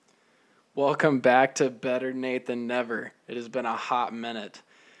Welcome back to Better Nate Than Never. It has been a hot minute.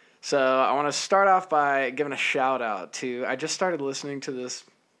 So I want to start off by giving a shout out to, I just started listening to this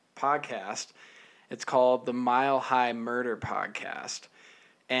podcast. It's called the Mile High Murder Podcast.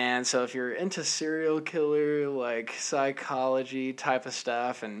 And so if you're into serial killer, like psychology type of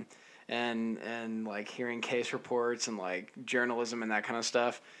stuff and like hearing case reports and like journalism and that kind of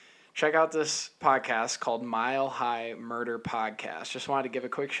stuff, check out this podcast called Mile High Murder Podcast. Just wanted to give a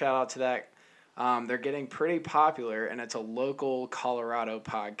quick shout out to that. They're getting pretty popular, and it's a local Colorado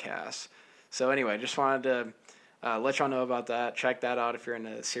podcast. So anyway, just wanted to let y'all know about that. Check that out if you're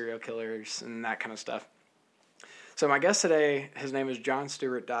into serial killers and that kind of stuff. So my guest today, his name is John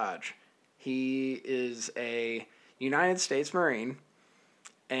Stewart Dodge. He is a United States Marine,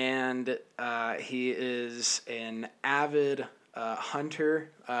 and he is an avid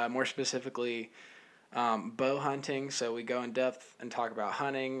hunter, more specifically bow hunting. So we go in depth and talk about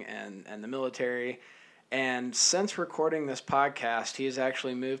hunting and the military. And since recording this podcast, he has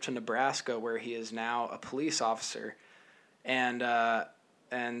actually moved to Nebraska, where he is now a police officer. And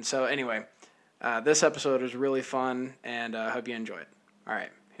so anyway, this episode was really fun, and I hope you enjoy it. All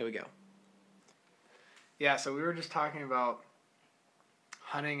right, here we go. Yeah, so we were just talking about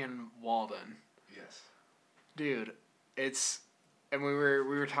hunting in Walden. Yes. Dude, and we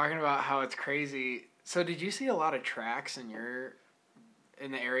were talking about how it's crazy. So did you see a lot of tracks in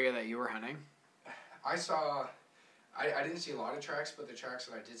the area that you were hunting? I didn't see a lot of tracks, but the tracks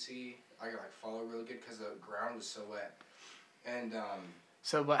that I did see, I could follow really good because the ground was so wet. And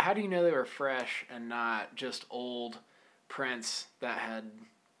but how do you know they were fresh and not just old prints that had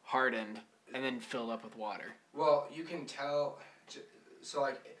hardened and then filled up with water? Well, you can tell. So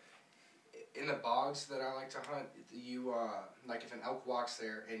in the bogs that I like to hunt, you if an elk walks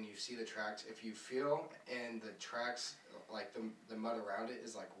there and you see the tracks, if you feel and the tracks, like the mud around it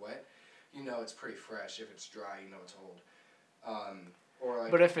is wet, you know it's pretty fresh. If it's dry, you know it's old.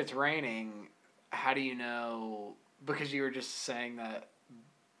 But if it's raining, how do you know? Because you were just saying that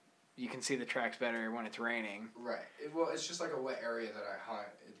you can see the tracks better when it's raining. Right. It's just like a wet area that I hunt.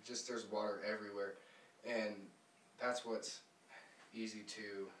 There's water everywhere, and that's what's easy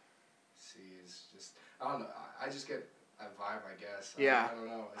to see. Is just, I don't know. I just get a vibe, I guess. Yeah. I don't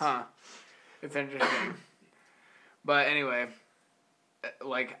know. It's interesting. But anyway,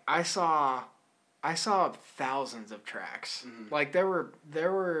 I saw thousands of tracks. Mm-hmm.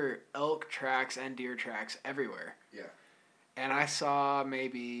 There were elk tracks and deer tracks everywhere. Yeah. And I saw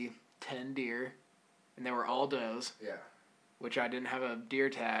maybe 10 deer, and they were all does. Yeah. Which I didn't have a deer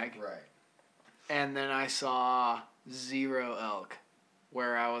tag. Right. And then I saw 0 elk,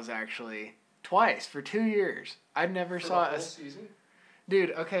 where I was actually twice for 2 years. I'd never saw the whole season?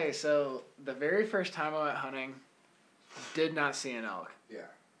 Dude, okay, so the very first time I went hunting, did not see an elk. Yeah.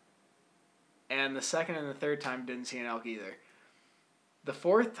 And the second and the third time, didn't see an elk either. The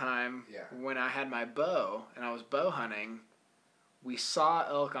fourth time, when I had my bow and I was bow hunting, we saw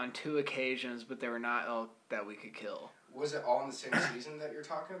elk on 2 occasions, but they were not elk that we could kill. Was it all in the same season that you're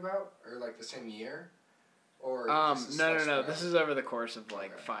talking about, or the same year, or no. This is over the course of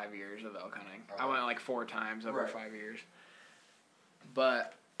 5 years of elk hunting. I went 4 times over 5 years.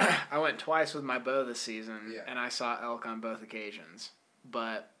 But I went twice with my bow this season, and I saw elk on both occasions.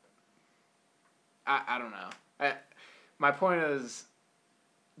 But I don't know. My point is,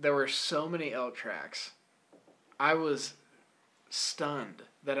 there were so many elk tracks. I was stunned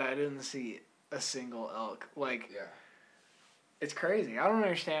that I didn't see a single elk. It's crazy. I don't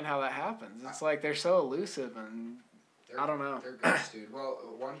understand how that happens. It's they're so elusive, and I don't know. They're ghosts, dude. Well,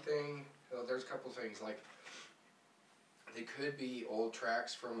 one thing, there's a couple things. They could be old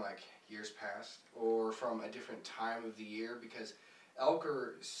tracks from years past, or from a different time of the year, because elk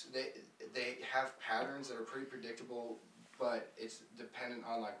they have patterns that are pretty predictable, but it's dependent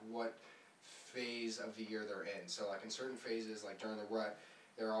on what phase of the year they're in. So in certain phases, during the rut,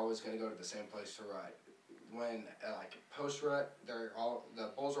 they're always going to go to the same place to rut. When post rut, the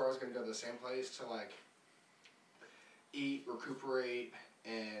bulls are always going to go to the same place to eat, recuperate,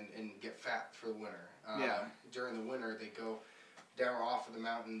 and get fat for the winter. During the winter, they go down off of the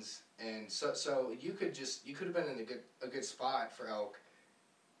mountains, and so you could have been in a good spot for elk,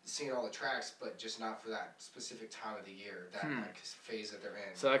 seeing all the tracks, but just not for that specific time of the year, that phase that they're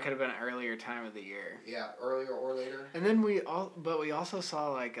in. So that could have been an earlier time of the year. Yeah, earlier or later. And then we also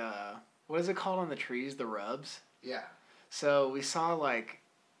saw what is it called on the trees? The rubs. Yeah. So we saw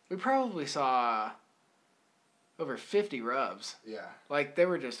we probably saw over 50 rubs. Yeah. They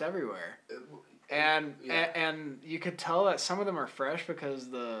were just everywhere. And you could tell that some of them are fresh because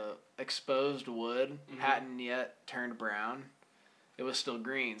the exposed wood hadn't yet turned brown. it was still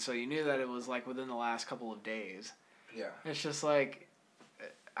green. So you knew that it was like within the last couple of days. Yeah. It's just like,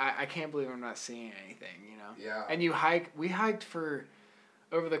 I can't believe I'm not seeing anything, you know? Yeah. And we hiked for,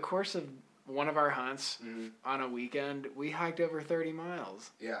 over the course of one of our hunts on a weekend, we hiked over 30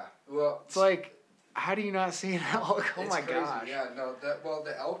 miles. Yeah. Well, it's like, how do you not see an elk? Oh my crazy. Gosh. Yeah, no,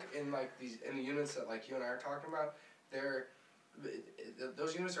 the elk in like in the units that like you and I are talking about,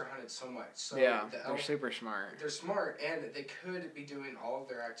 those units are hunted so much. So yeah, the elk, they're super smart. They're smart, and they could be doing all of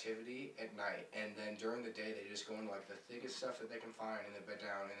their activity at night, and then during the day they just go into like the thickest stuff that they can find, and they bed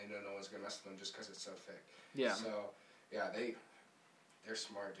down, and they know no one's gonna mess with them just because it's so thick. Yeah. So, yeah, they're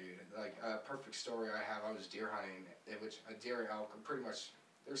smart, dude. Like a perfect story I have, I was deer hunting, which a deer and elk are pretty much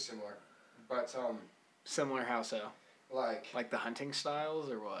they're similar, but Similar how so? Like the hunting styles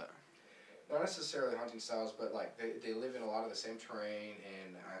or what? Not necessarily hunting styles, but like they live in a lot of the same terrain,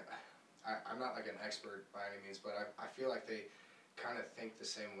 and I'm not like an expert by any means, but I feel like they kind of think the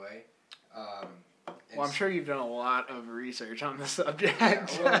same way. Well, I'm sure you've done a lot of research on the subject.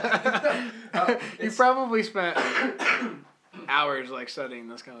 Yeah, well, you probably spent hours like studying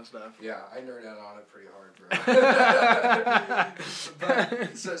this kind of stuff. Yeah, I nerd out on it pretty hard, bro.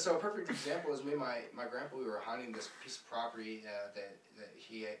 But so a perfect example is me and my grandpa. We were hunting this piece of property that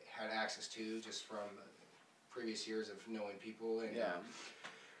he had access to just from previous years of knowing people, and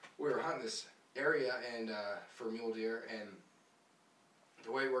we were hunting this area and for mule deer, and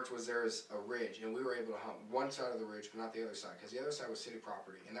the way it worked was there was a ridge, and we were able to hunt one side of the ridge, but not the other side, because the other side was city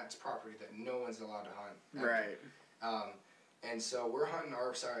property, and that's property that no one's allowed to hunt. Right. And so we're hunting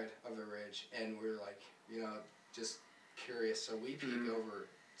our side of the ridge, and we're like, just curious. So we peek over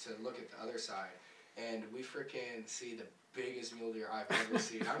to look at the other side, and we freaking see the biggest mule deer I've ever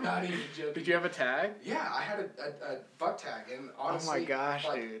seen. I'm not even joking. Did you have a tag? Yeah, I had a buck tag, and honestly, oh my gosh,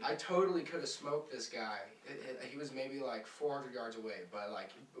 dude, I totally could have smoked this guy. He was maybe like 400 yards away, but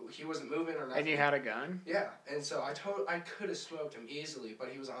like he wasn't moving or nothing. And you had a gun? Yeah, and so I could have smoked him easily, but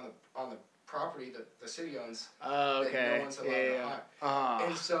he was on the property that the city owns. Oh, okay. That no one's allowed to hunt. Oh,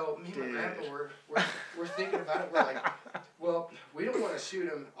 and so me and my grandpa we're thinking about it. We're like, well, we don't want to shoot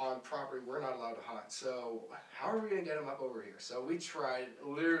him on property we're not allowed to hunt. So how are we gonna get him up over here? So we tried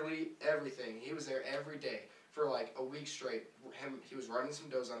literally everything. He was there every day for like a week straight. He was running some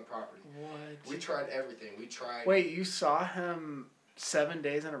does on the property. What? We tried everything. We tried. Wait, you saw him 7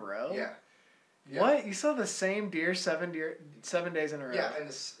 days in a row? Yeah. What? You saw the same deer 7 days in a row? Yeah,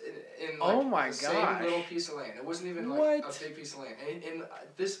 and in like oh my the gosh. same little piece of land. It wasn't even like a big piece of land. And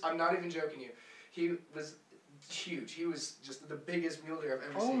this, I'm not even joking you. He was huge. He was just the biggest mule deer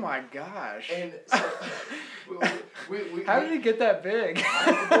I've ever seen. Oh my gosh. And so how did he get that big?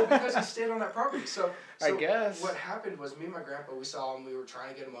 Well, because he stayed on that property. So I guess what happened was me and my grandpa, we saw him. We were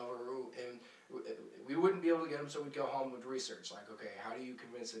trying to get him over, and we wouldn't be able to get him. So we'd go home with research, like, okay, how do you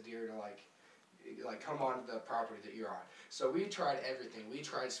convince a deer to like come onto the property that you're on? So we tried everything. We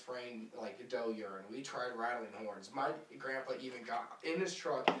tried spraying like doe urine. We tried rattling horns. My grandpa even got in his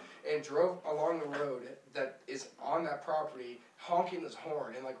truck and drove along the road that is on that property, honking his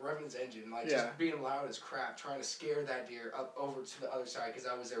horn and like revving his engine, like just being loud as crap, trying to scare that deer up over to the other side because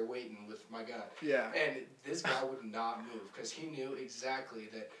I was there waiting with my gun. Yeah. And this guy would not move because he knew exactly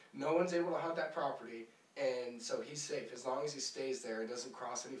that no one's able to hunt that property. And so he's safe as long as he stays there and doesn't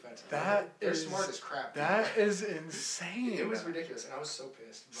cross any fences. They're smart as crap. That is insane. It was ridiculous, and I was so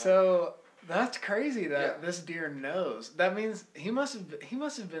pissed. So that's crazy that this deer knows. That means he must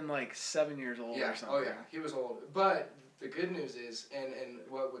have been like 7 years old or something. Oh yeah, he was old. But the good news is, and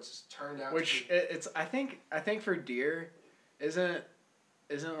what's turned out which to be, it's I think for deer, isn't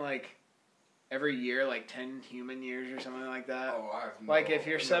like every year like 10 human years or something like that. Oh, I have no, like if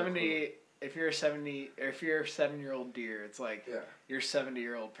you're no 70. clue. If you're a 7-year-old deer, it's like you're a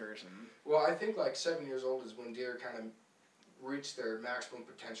 70-year-old person. Well, I think like 7 years old is when deer kind of reach their maximum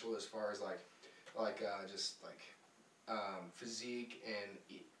potential as far as physique and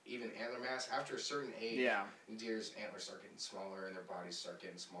even antler mass. After a certain age, deer's antlers start getting smaller and their bodies start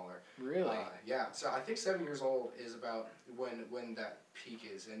getting smaller. Really? Yeah. So I think 7 years old is about when that peak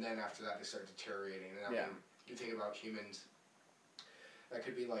is, and then after that they start deteriorating. And I mean, you think about humans. That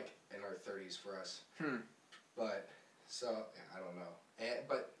could be like in our 30s for us. But, so, I don't know.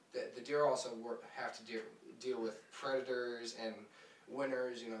 But the deer also have to deal with predators and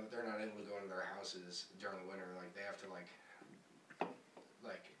winters. They're not able to go into their houses during the winter. Like, they have to,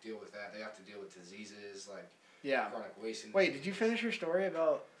 like deal with that. They have to deal with diseases, like chronic wasting. Wait, did you finish your story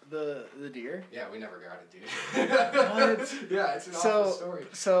about the deer? Yeah, we never got it, dude. What? Yeah, it's an awful story.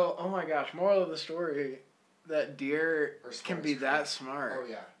 So, oh my gosh, moral of the story, that deer can be that smart. Oh,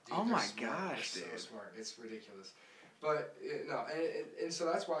 yeah. Dude, oh my smart. gosh, they're dude. so smart. It's ridiculous. But no, and so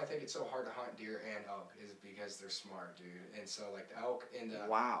that's why I think it's so hard to hunt deer and elk is because they're smart, dude. And so like the elk in the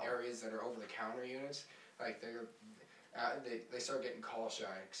areas that are over the counter units, like they start getting call shy,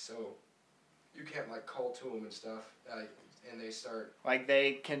 so you can't like call to them and stuff, and they start like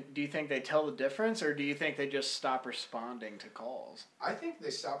they can. Do you think they tell the difference, or do you think they just stop responding to calls? I think they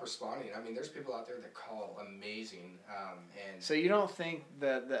stop responding. I mean, there's people out there that call amazing, and so you don't think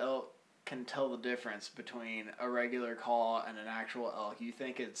that the elk can tell the difference between a regular call and an actual elk? You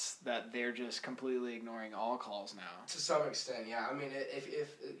think it's that they're just completely ignoring all calls now? To some extent, yeah. I mean, if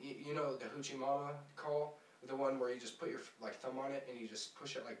you know the Hoochie Mama call, the one where you just put your like thumb on it and you just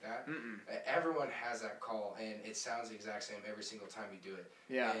push it like that. Everyone has that call, and it sounds the exact same every single time you do it.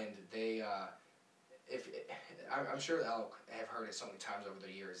 Yeah. And they, I'm sure the elk have heard it so many times over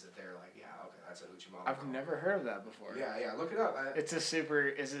the years that they're like, yeah, okay, that's a Hoochie Mama I've call. never heard of that before. Yeah, look it up.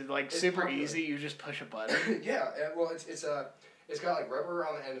 Is it like super popular. easy? You just push a button? Yeah, well, it's got like rubber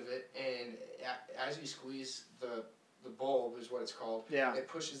on the end of it, and as you squeeze the bulb is what it's called. Yeah. It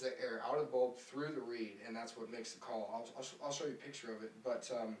pushes the air out of the bulb through the reed, and that's what makes the call. I'll show you a picture of it, but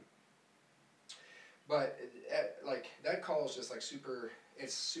like that call is just like super.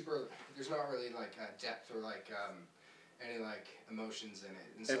 It's super. There's not really like depth or like any like emotions in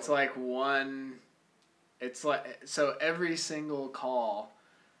it. And so, it's like one. It's like so every single call,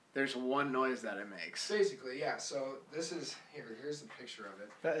 there's one noise that it makes. Basically, yeah. So this is here's the picture of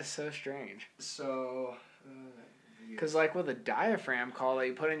it. That is so strange. So. Because like with a diaphragm call that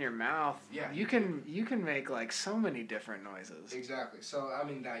you put in your mouth, yeah, you can make like so many different noises. Exactly. So I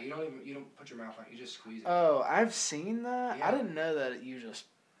mean that you don't put your mouth on it, you just squeeze it. Oh, I've seen that. Yeah. I didn't know that you just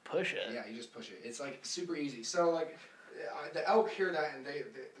push it. Yeah, you just push it. It's like super easy. So like the elk hear that and they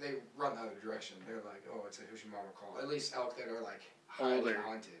run the other direction. They're like, oh, it's a Hoochie Mama call. At least elk that are like highly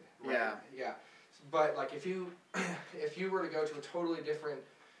hunted. Right? Yeah. But like if you were to go to a totally different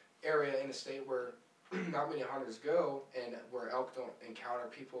area in a state where not many hunters go, and where elk don't encounter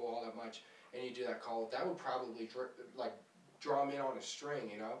people all that much, and you do that call, that would probably draw them in on a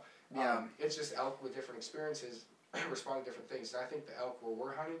string, you know? Yeah. It's just elk with different experiences respond to different things. And I think the elk where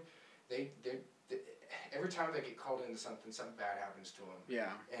we're hunting, they every time they get called into something bad happens to them.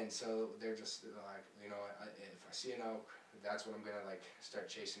 Yeah. And so they're just like, you know, if I see an elk, that's when I'm gonna like start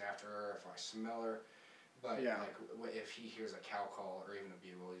chasing after her. If I smell her. But like, if he hears a cow call or even a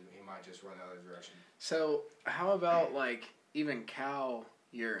bugle, he might just run the other direction. So how about like even cow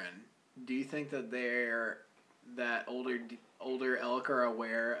urine? Do you think that older elk are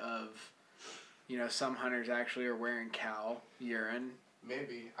aware of, you know, some hunters actually are wearing cow urine?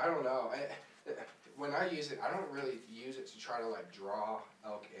 Maybe. I don't know. When I use it, I don't really use it to try to like draw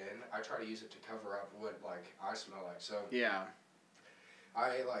elk in. I try to use it to cover up what like I smell like. So yeah.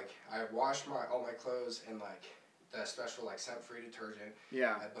 I wash all my clothes in like the special like scent-free detergent.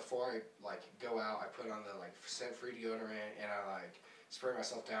 Yeah. Before I like go out, I put on the like scent-free deodorant and I like spray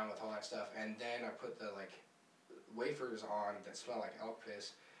myself down with all that stuff, and then I put the like wafers on that smell like elk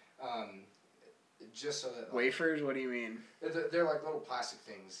piss, just so that like, wafers. What do you mean? They're like little plastic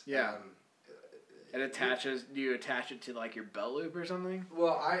things. Yeah. It attaches. Do you attach it to like your belt loop or something?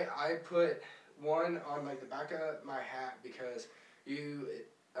 Well, I put one on like the back of my hat because.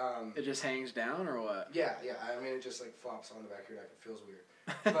 It just hangs down or what? Yeah. I mean, it just like flops on the back of your neck. It feels weird.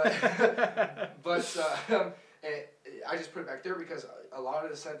 But I just put it back there because a lot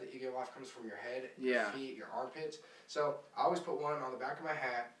of the scent that you give off comes from your head, your feet, your armpits. So I always put one on the back of my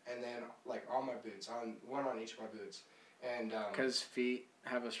hat and then like on my boots, one on each of my boots. And because feet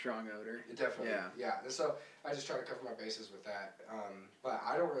have a strong odor. Definitely. Yeah. And so I just try to cover my bases with that. But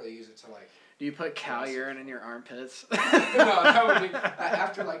I don't really use it to like. Do you put cow urine in your armpits? No, that would be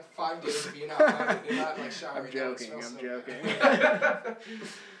after like 5 days of being out hunting and not like showering. I'm joking.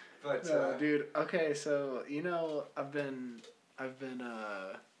 But dude, okay, so you know I've been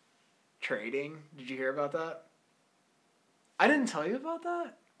trading. Did you hear about that? I didn't tell you about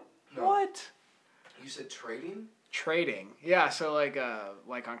that. No. What? You said trading? Trading, yeah. So like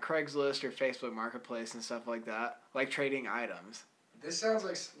on Craigslist or Facebook Marketplace and stuff like that, like trading items. This sounds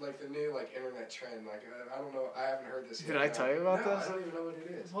like the new like internet trend. Like I don't know. I haven't heard this yet. Did I tell you about this? I don't even know what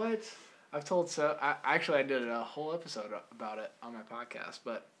it is. What? I've told so. I did a whole episode about it on my podcast,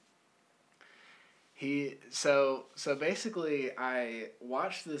 but so basically I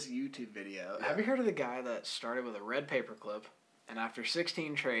watched this YouTube video. Yeah. Have you heard of the guy that started with a red paperclip, and after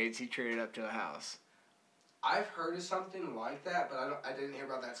 16 trades he traded up to a house? I've heard of something like that, but I didn't hear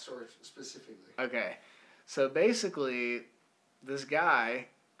about that story specifically. Okay, so basically, this guy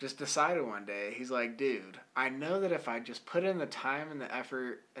just decided one day, he's like, dude, I know that if I just put in the time and the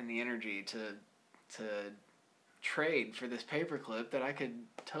effort and the energy to trade for this paperclip that I could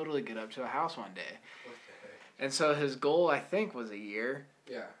totally get up to a house one day. What the heck? And so his goal, I think, was a year.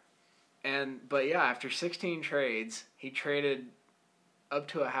 Yeah. But yeah, after 16 trades, he traded up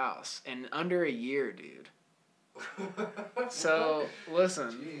to a house in under a year, dude. So,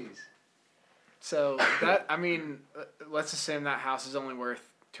 listen. Jeez. So, let's assume that house is only worth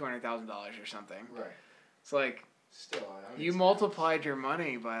 $200,000 or something. Right. It's like, still, you multiplied your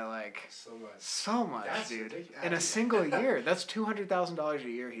money by like so much. That's dude. Ridiculous. In a single year. That's $200,000 a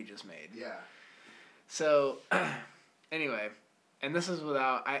year he just made. Yeah. So, anyway, and this is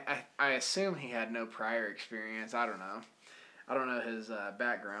without, I assume he had no prior experience. I don't know his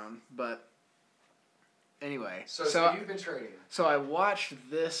background, but anyway. So you've been trading. So I watched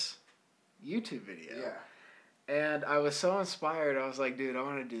this YouTube video. Yeah. And I was so inspired. I was like, dude, I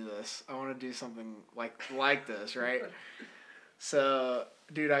want to do this. I want to do something like this, right? So,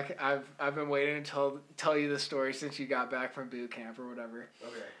 dude, I've been waiting to tell you this story since you got back from boot camp or whatever.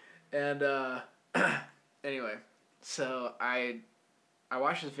 Okay. And anyway, so I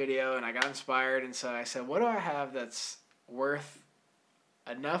watched this video and I got inspired, and so I said, what do I have that's worth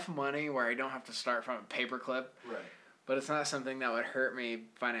enough money where I don't have to start from a paperclip? Right. But it's not something that would hurt me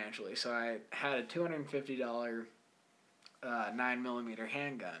financially. So I had a $250 9mm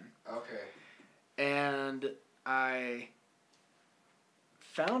handgun. Okay. And I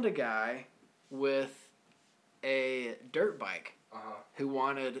found a guy with a dirt bike who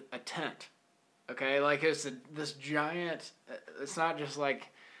wanted a tent. Okay? Like it's this giant, it's not just like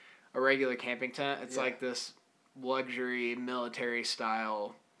a regular camping tent. It's like this luxury military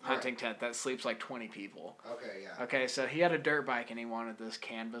style hunting tent that sleeps like 20 people. Okay, yeah. Okay, so he had a dirt bike and he wanted this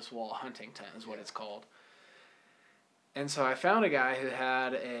canvas wall hunting tent is what it's called. And so I found a guy who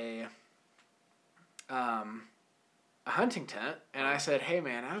had a hunting tent, and I said, "Hey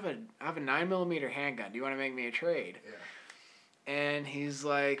man, I have a 9mm handgun. Do you want to make me a trade?" Yeah. And he's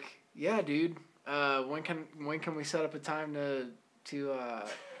like, "Yeah, dude. When can we set up a time to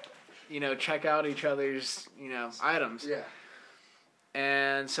check out each other's items?" Yeah.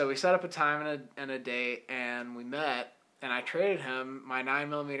 And so we set up a time and a date, and we met, and I traded him my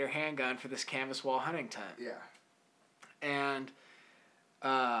 9mm handgun for this canvas wall hunting tent. Yeah. And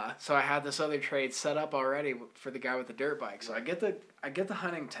so I had this other trade set up already for the guy with the dirt bike. So I get the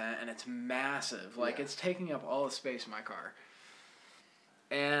hunting tent, and it's massive. Like, it's taking up all the space in my car.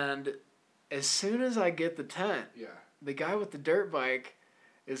 And as soon as I get the tent, the guy with the dirt bike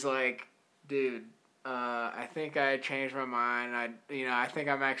is like, "Dude, I think I changed my mind. I think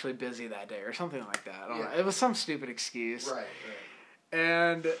I'm actually busy that day," or something like that. I don't know. It was some stupid excuse. Right.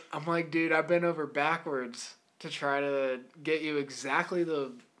 And I'm like, "Dude, I've been over backwards to try to get you exactly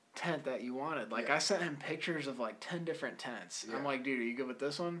the tent that you wanted." Like, I sent him pictures of like 10 different tents. I'm like, "Dude, are you good with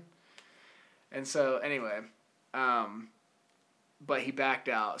this one?" And so anyway, but he backed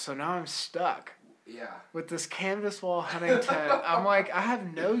out. So now I'm stuck. Yeah. With this canvas wall hunting tent. I'm like, I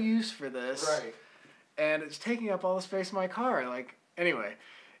have no use for this. Right. And it's taking up all the space in my car. Like, anyway,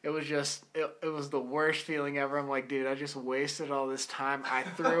 it was just, it was the worst feeling ever. I'm like, dude, I just wasted all this time. I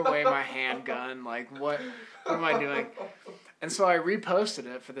threw away my handgun. Like, what am I doing? And so I reposted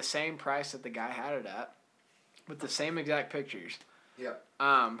it for the same price that the guy had it at, with the same exact pictures. Yep.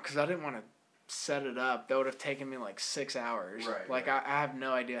 Because I didn't want to set it up. That would have taken me like 6 hours. Right. Like, I have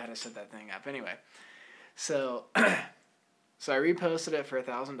no idea how to set that thing up. Anyway, so I reposted it for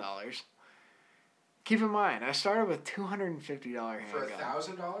 $1,000. Keep in mind, I started with $250 handgun. For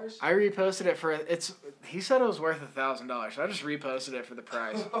 $1,000? I reposted it for he said it was worth $1,000, so I just reposted it for the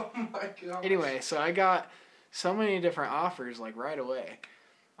price. Oh my god. Anyway, so I got so many different offers like right away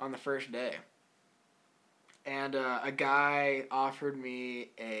on the first day. And a guy offered me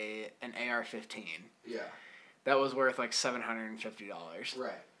an AR-15. Yeah. That was worth like $750.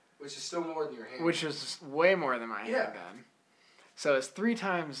 Right. Which is still more than your handgun. Which is way more than my handgun. So it's 3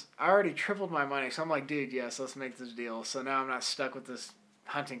 times. I already tripled my money. So I'm like, dude, yes, let's make this deal. So now I'm not stuck with this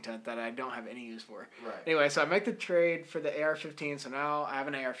hunting tent that I don't have any use for. Right. Anyway, so I make the trade for the AR-15. So now I have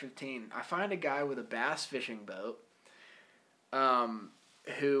an AR-15. I find a guy with a bass fishing boat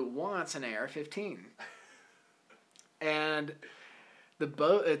who wants an AR-15. And the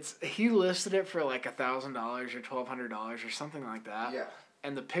boat, he listed it for like $1,000 or $1,200 or something like that. Yeah.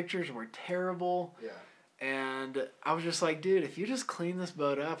 And the pictures were terrible. Yeah. And I was just like, dude, if you just clean this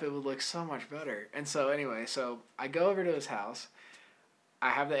boat up, it would look so much better. And so anyway, so I go over to his house. I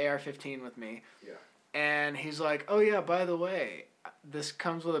have the AR-15 with me. Yeah. And he's like, "Oh yeah, by the way, this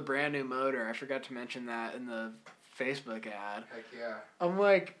comes with a brand new motor. I forgot to mention that in the Facebook ad." Heck yeah. I'm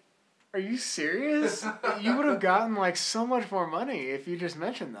like, "Are you serious? You would have gotten like so much more money if you just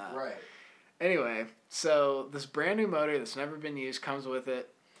mentioned that." Right. Anyway, so this brand new motor that's never been used comes with it.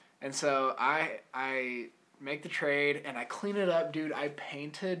 And so I make the trade and I clean it up, dude. I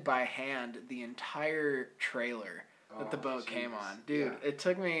painted by hand the entire trailer that the boat came on. Dude, it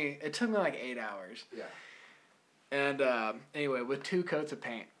took me like 8 hours. Yeah. And anyway, with 2 coats of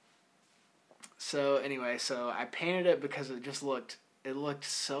paint. So anyway, I painted it because it looked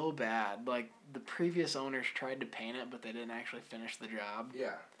so bad. Like the previous owners tried to paint it, but they didn't actually finish the job.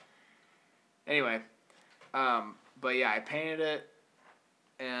 Yeah. Anyway, but yeah, I painted it,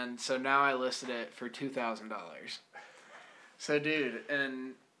 and so now I listed it for $2,000. So dude,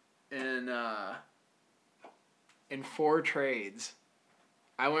 in 4 trades,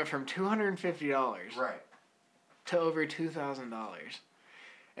 I went from $250 right to over $2,000.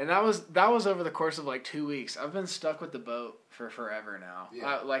 And that was over the course of like 2 weeks. I've been stuck with the boat for forever now.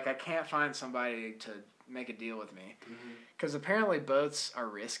 Yeah. I can't find somebody to make a deal with me. Because apparently boats are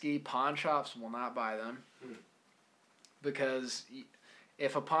risky. Pawn shops will not buy them. Because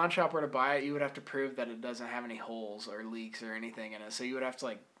if a pawn shop were to buy it, you would have to prove that it doesn't have any holes or leaks or anything in it. So you would have to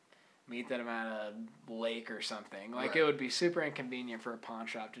like meet them at a lake or something. Like it would be super inconvenient for a pawn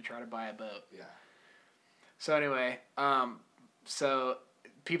shop to try to buy a boat. Yeah. So anyway, so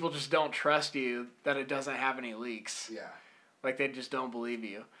people just don't trust you that it doesn't have any leaks. Yeah. Like they just don't believe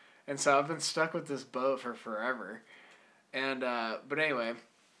you. And so I've been stuck with this boat for forever. And but anyway,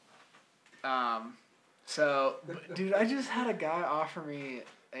 so dude, I just had a guy offer me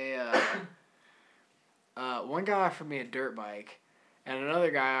one guy offered me a dirt bike, and another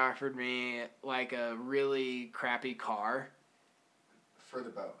guy offered me like a really crappy car For the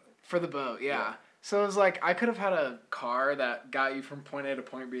boat. for the boat. Yeah. So it was like I could have had a car that got you from point A to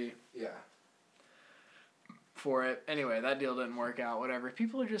point B. Yeah. For it. Anyway, that deal didn't work out. Whatever.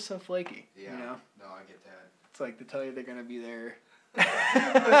 People are just so flaky. Yeah. You know? No, I get that. It's like they tell you they're gonna be there. You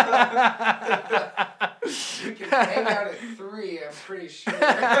can hang out at 3, I'm pretty sure.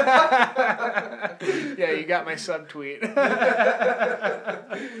 Yeah, you got my subtweet. No,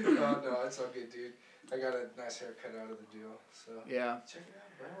 it's all good, dude. I got a nice haircut out of the deal, so Yeah. check it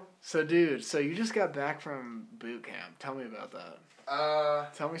out, bro. So, dude, you just got back from boot camp. Tell me about that.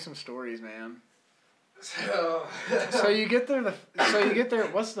 Tell me some stories, man. So you get there.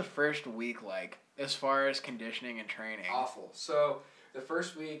 What's the first week like as far as conditioning and training? Awful. So the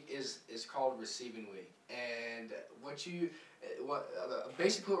first week is called receiving week, and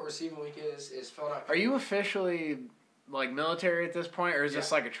basically what receiving week is filling out. Are you officially like military at this point, or is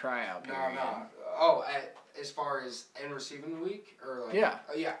this like a tryout period? No. Oh, as far as in receiving week or like yeah.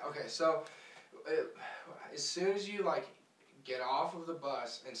 Yeah. Okay. So as soon as you like get off of the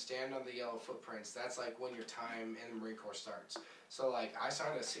bus and stand on the yellow footprints, that's like when your time in the Marine Corps starts. So like I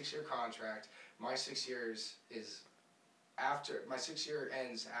signed a 6-year contract. My 6 years is after my 6 year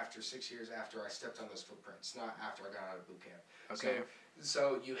ends after 6 years after I stepped on those footprints, not after I got out of boot camp. Okay.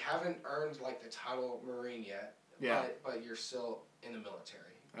 So you haven't earned like the title Marine yet. Yeah. But you're still in the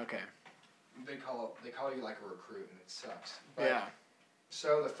military. Okay. They call you like a recruit, and it sucks. But, yeah.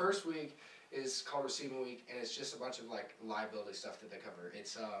 So the first week is called receiving week, and it's just a bunch of like liability stuff that they cover.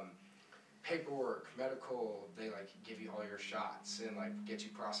 It's paperwork, medical. They like give you all your shots and like get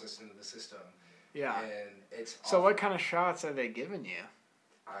you processed into the system. Yeah. And it's So awful. what kind of shots are they giving you?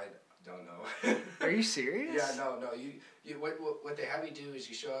 I don't know. Are you serious? Yeah, no. You what they have you do is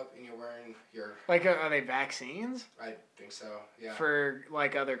you show up and you're wearing your. Like, are they vaccines? I think so. Yeah. For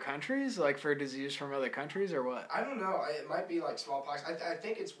like other countries, like for disease from other countries, or what? I don't know. It might be like smallpox. I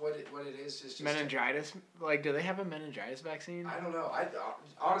think it's what it is just meningitis. Like, do they have a meningitis vaccine? I don't know. I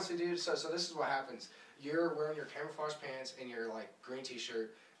honestly, dude. So this is what happens. You're wearing your camouflage pants and your like green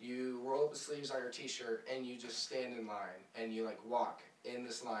t-shirt. You roll up the sleeves on your t-shirt and you just stand in line and you like walk in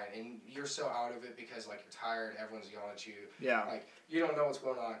this line and you're so out of it because like you're tired, everyone's yelling at you. Yeah. Like you don't know what's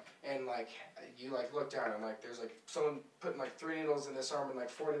going on and like you like look down and like there's like someone putting like 3 needles in this arm and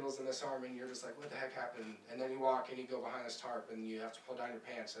like 4 needles in this arm and you're just like, what the heck happened? And then you walk and you go behind this tarp and you have to pull down your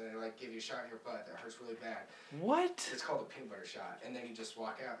pants and they like give you a shot in your butt that hurts really bad. What? It's called a peanut butter shot and then you just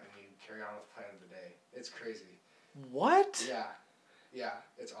walk out and you carry on with the plan of the day. It's crazy. What? Yeah,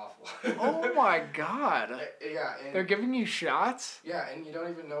 it's awful. Oh my god. Yeah. And they're giving you shots? Yeah, and you don't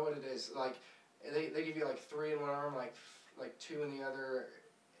even know what it is. Like, they give you like 3 in one arm, like 2 in the other,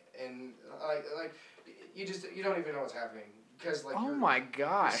 and like you don't even know what's happening because like. Oh my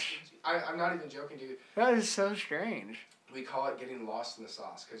gosh. I'm not even joking, dude. That is so strange. We call it getting lost in the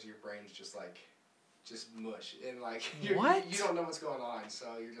sauce because your brain's just mush and like what? You don't know what's going on,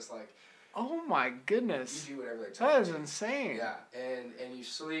 so you're just like. Oh my goodness. You do whatever they tell you. That is insane. Yeah, and you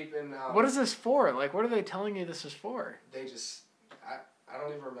sleep and. What is this for? Like, what are they telling you this is for? They just, I don't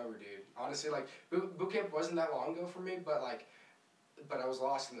even remember, dude. Honestly, like boot camp wasn't that long ago for me, but I was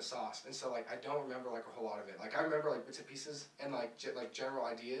lost in the sauce, and so like I don't remember like a whole lot of it. Like I remember like bits and pieces and like general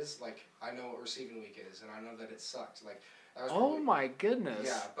ideas. Like I know what receiving week is, and I know that it sucked. Like that was Oh my goodness.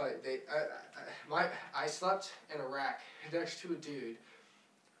 yeah, but I slept in a rack next to a dude,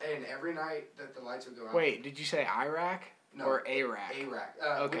 and every night that the lights would go out. Wait, did you say Iraq? No, or a rack? A rack.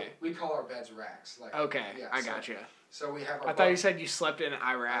 Okay. We call our beds racks. Like okay, yeah, I gotcha. So we have our. I thought you said you slept in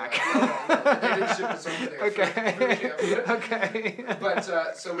Iraq. No, they didn't ship us over there. Okay. Okay. But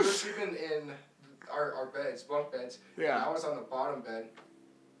so we were sleeping in our beds, bunk beds. Yeah. And I was on the bottom bed,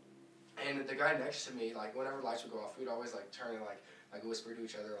 and the guy next to me, like whenever lights would go off, we'd always like turn and like whisper to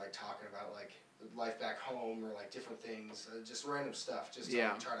each other, like talking about like life back home or like different things, just random stuff, just to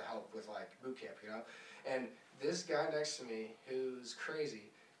like, try to help with like boot camp, you know. And this guy next to me, who's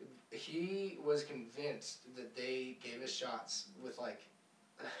crazy, he was convinced that they gave us shots with like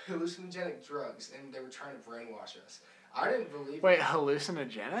hallucinogenic drugs, and they were trying to brainwash us. I didn't believe. Wait,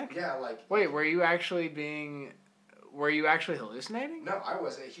 hallucinogenic? Yeah, like. Wait, were you actually hallucinating? No, I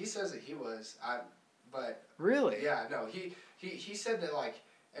wasn't. He says that he was. But. Really? Yeah, no. He said that like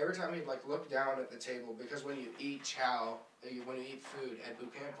every time he'd like look down at the table, because when you eat chow, when you eat food at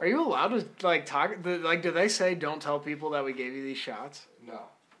boot camp. Are you allowed to like talk? Like, do they say don't tell people that we gave you these shots? No,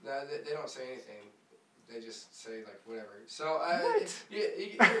 they don't say anything. They just say like whatever. So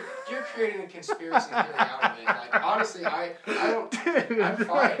you're creating a conspiracy theory out of it. Like honestly, I don't. I'm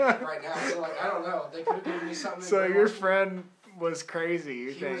fine right now. So like I don't know. They could have given me something. So your friend was crazy.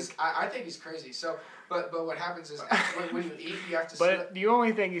 You think? I think he's crazy. So. But what happens is when you eat, you have to. But you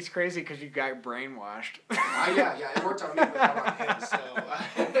only think he's crazy because you got brainwashed. Yeah, it worked on me, but not on him.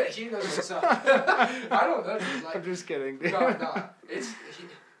 So he knows what's up. I don't know. Like, I'm just kidding. Dude. No. He's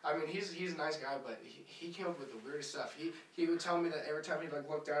a nice guy, but he came up with the weirdest stuff. He would tell me that every time he like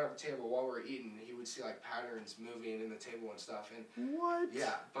looked down at the table while we were eating, he would see like patterns moving in the table and stuff. And what?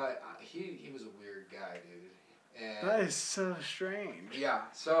 Yeah, but he was a weird guy, dude. And that is so strange. Yeah.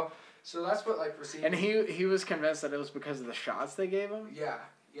 So that's what like receiving. And he was convinced that it was because of the shots they gave him? Yeah.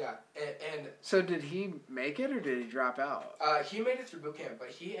 And so did he make it or did he drop out? He made it through boot camp, but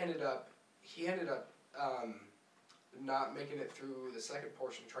he ended up not making it through the second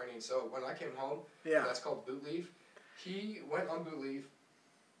portion of training. So when I came home, that's called boot leave. He went on boot leave.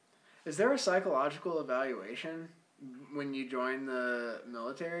 Is there a psychological evaluation when you join the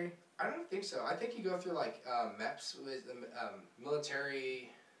military? I don't think so. I think you go through like MEPS with the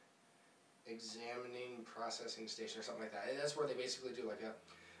military examining processing station or something like that. And that's where they basically do like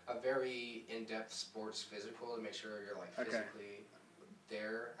a very in-depth sports physical to make sure you're like physically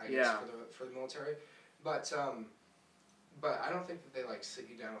there, I guess, for the military. But I don't think that they like sit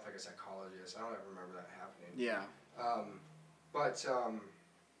you down with like a psychologist. I don't ever remember that happening. Yeah.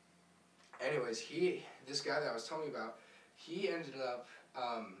 Anyways, this guy that I was telling you about, he ended up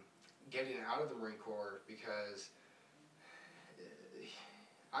getting out of the Marine Corps because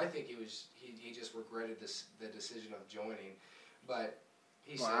I think he just regretted the decision of joining, but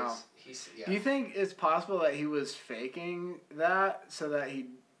he says Do you think it's possible that he was faking that so that he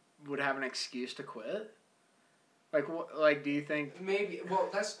would have an excuse to quit? Like do you think maybe? Well,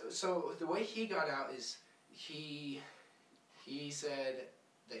 that's so the way he got out is he said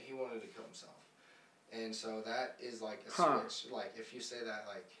that he wanted to kill himself, and so that is like a switch. Like if you say that,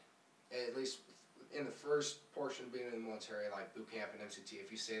 like at least in the first portion being in the military, like boot camp and MCT, if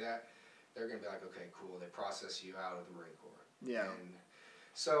you say that, they're gonna be like, okay, cool. They process you out of the Marine Corps. Yeah. And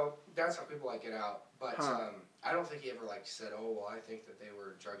so that's how people like get out. But I don't think he ever like said, oh well, I think that they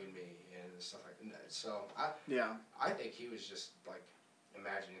were drugging me and stuff like that. So I think he was just like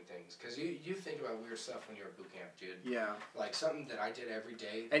imagining things, because you think about weird stuff when you're at boot camp, dude. Yeah. Like something that I did every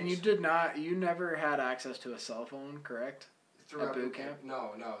day. And you never had access to a cell phone, correct? Throughout boot camp?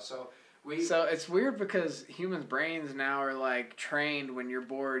 No. So it's weird because humans' brains now are like trained when you're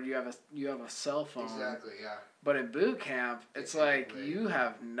bored. You have a cell phone. Exactly. Yeah. But in boot camp, it's like you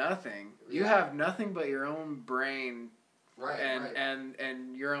have nothing. You have nothing but your own brain. Right.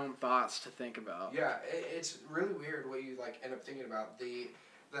 And your own thoughts to think about. Yeah, it's really weird what you like end up thinking about.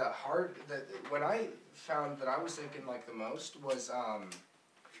 When I found that I was thinking like the most was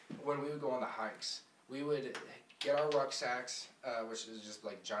when we would go on the hikes. We would get our rucksacks, which is just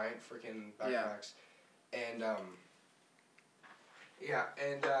like giant freaking backpacks, and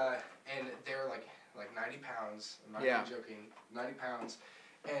they're like 90 pounds. I'm not even joking, 90 pounds,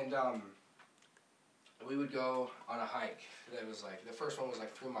 and we would go on a hike that was like, the first one was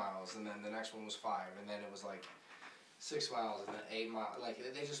like 3 miles, and then the next one was 5, and then it was like 6 miles, and then 8 miles. Like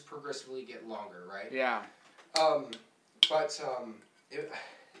they just progressively get longer, right? Yeah.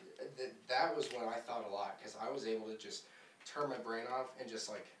 that was when I thought a lot because I was able to just turn my brain off and just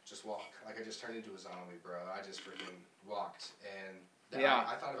walk. Like I just turned into a zombie, bro. I just freaking walked and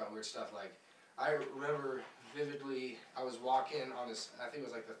I thought about weird stuff. Like I remember vividly, I was walking on this. I think it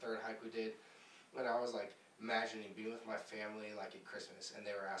was like the third hike we did, and I was like imagining being with my family like at Christmas, and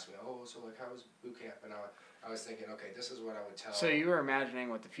they were asking me, "Oh, so like how was boot camp?" And I was thinking, okay, this is what I would tell. So you were imagining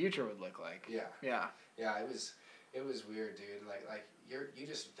what the future would look like. Yeah. Yeah. Yeah, it was weird, dude. Like you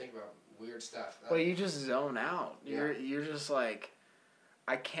just think about weird stuff. Well, you just zone out. You're just like,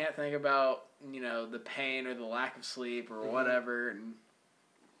 I can't think about the pain or the lack of sleep or whatever. And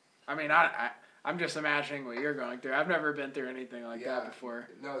I mean, I'm just imagining what you're going through. I've never been through anything like that before.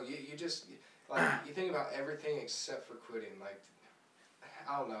 No, you just like you think about everything except for quitting. Like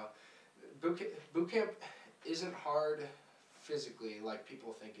I don't know, boot camp isn't hard physically like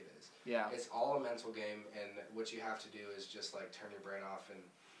people think it is. Yeah. It's all a mental game, and what you have to do is just like turn your brain off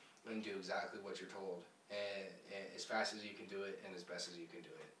and do exactly what you're told, and as fast as you can do it, and as best as you can do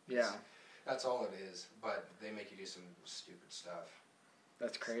it. Yeah. That's all it is. But they make you do some stupid stuff.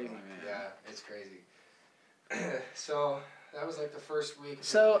 That's crazy, so, man. Yeah, it's crazy. So that was like the first week.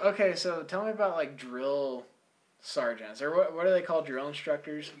 So tell me about like drill sergeants, or what are they called? Drill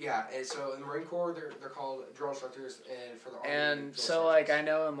instructors? Yeah, and so in the Marine Corps, they're called drill instructors, and for the Army, and so sergeants. like I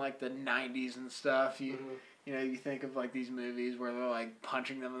know in like the 90s and stuff, you think of like these movies where they're like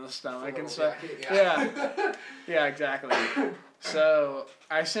punching them in the stomach and stuff. Yeah, exactly. So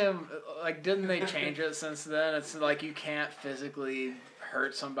I assume like didn't they change it since then? It's like you can't physically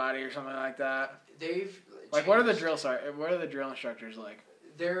hurt somebody or something like that. They've like what are the drill instructors like?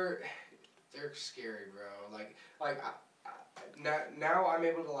 They're scary, bro. Now I'm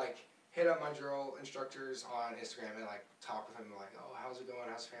able to like hit up my drill instructors on Instagram and like talk with them like, oh, how's it going?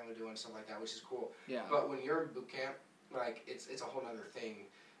 How's the family doing? Stuff like that, which is cool. Yeah. But when you're in boot camp, like it's a whole other thing.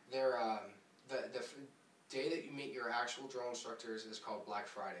 They're the day that you meet your actual drill instructors is called Black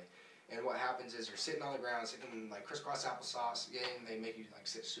Friday, and what happens is you're sitting on the ground, sitting like crisscross applesauce, and they make you like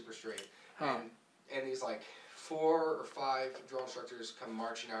sit super straight, and these like 4 or 5 drill instructors come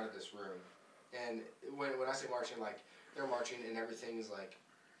marching out of this room. And when I say marching, like, they're marching and everything is like,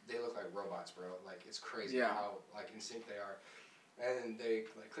 they look like robots, bro. Like, it's crazy how, like, in sync they are. And they,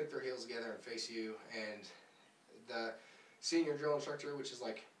 like, click their heels together and face you. And the senior drill instructor, which is,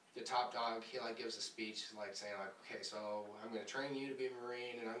 like, the top dog, he, like, gives a speech, like, saying, like, okay, so I'm going to train you to be a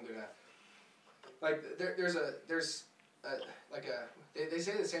Marine, and I'm going to, like, they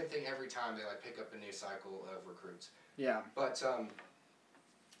say the same thing every time they, like, pick up a new cycle of recruits. Yeah. But,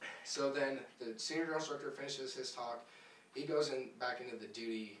 so then the senior drill instructor finishes his talk. He goes back into the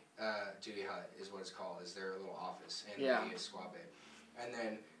duty hut is what it's called, is their little office in the squad bay. And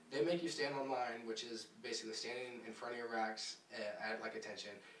then they make you stand on line, which is basically standing in front of your racks at like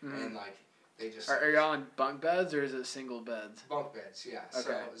attention, and like they just. Are y'all on bunk beds or is it single beds? Bunk beds, yeah.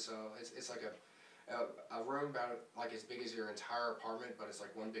 Okay. So it's like a room about like as big as your entire apartment, but it's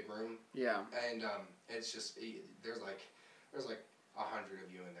like one big room. Yeah. And it's just there's like 100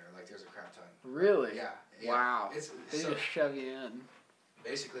 of you in there. Like, there's a crap ton. Really? Yeah. Wow. They just shove you in.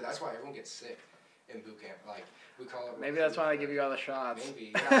 Basically, that's why everyone gets sick in boot camp. Like, we call it... Maybe that's why they give you all the shots.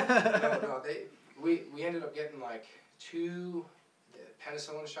 Maybe, yeah. No, we ended up getting, like, 2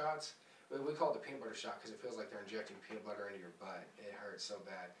 penicillin shots. We call it the peanut butter shot because it feels like they're injecting peanut butter into your butt. It hurts so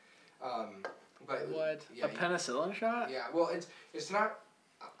bad. But what? Yeah, a penicillin shot? Yeah, well, it's not...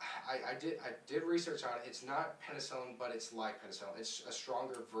 I did research on it. It's not penicillin, but it's like penicillin. It's a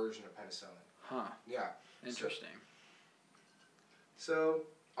stronger version of penicillin. Huh. Yeah. Interesting. So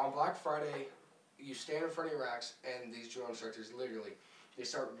on Black Friday, you stand in front of your racks, and these drill instructors literally, they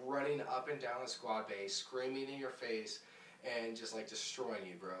start running up and down the squad base, screaming in your face, and just like destroying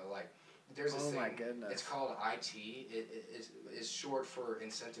you, bro. Like there's this thing. Oh my goodness. It's called IT. It is short for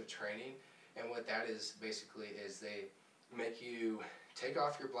incentive training, and what that is basically is they make you take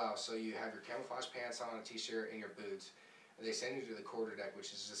off your blouse, so you have your camouflage pants on, a t-shirt, and your boots. And they send you to the quarterdeck,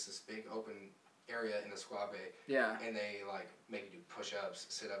 which is just this big open area in the squad bay. Yeah. And they like make you do push-ups,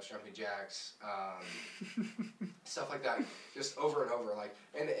 sit-ups, jumping jacks, stuff like that, just over and over. Like,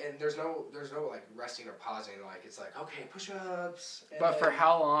 and there's no like resting or pausing. Like it's like okay, push-ups. But for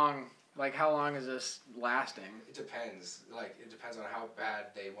how long? Like how long is this lasting? It depends. Like it depends on how bad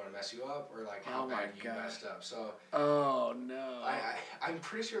they want to mess you up, or like how bad you messed up. So. Oh no. I'm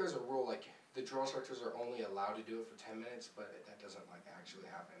pretty sure there's a rule like the drill instructors are only allowed to do it for 10 minutes, but that doesn't like actually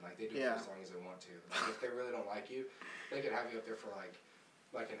happen. Like they do it for as long as they want to. Like if they really don't like you, they could have you up there for like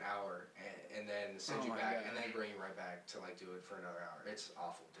like an hour, and then send Oh you my back, gosh. and then bring you right back to like do it for another hour. It's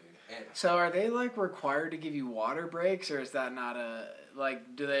awful, dude. And So are they like required to give you water breaks, or is that not a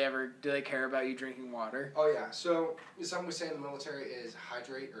like? Do they care about you drinking water? oh yeah, so something we say in the military is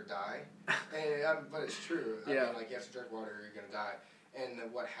hydrate or die, and but it's true. I Yeah. mean, like you have to drink water or you're gonna die.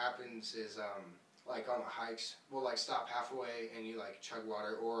 And what happens is like on the hikes, we'll like stop halfway and you like chug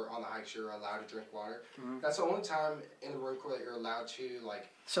water, or on the hikes you're allowed to drink water. Mm-hmm. That's the only time in the Marine Corps that you're allowed to like.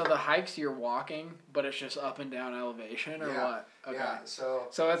 So the hikes you're walking, but it's just up and down elevation, or Yeah. what? Okay. Yeah, so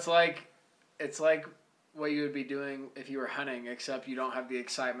So it's like what you would be doing if you were hunting, except you don't have the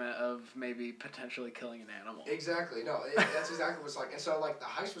excitement of maybe potentially killing an animal. exactly, no, that's exactly what it's like. And so like the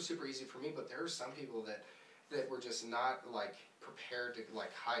hikes were super easy for me, but there were some people that were just not like prepared to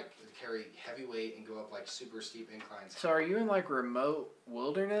like hike, to carry heavy weight and go up like super steep inclines. So are you in like remote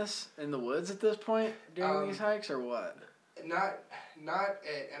wilderness in the woods at this point doing these hikes, or what? Not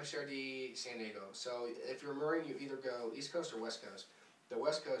at MCRD San Diego. So if you're a Marine, you either go East Coast or West Coast. The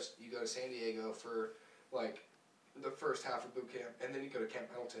West Coast, you go to San Diego for like the first half of boot camp, and then you go to Camp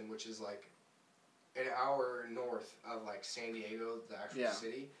Pendleton, which is like an hour north of like San Diego, the actual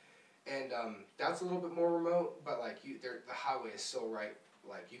city. And that's a little bit more remote, but like the highway is still right.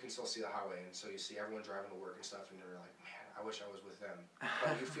 Like you can still see the highway, and so you see everyone driving to work and stuff, and you're like, man, I wish I was with them.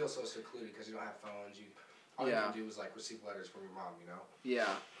 But you feel so secluded because you don't have phones. All you can do is like receive letters from your mom, you know.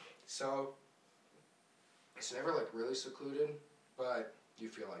 Yeah. So it's never like really secluded, but you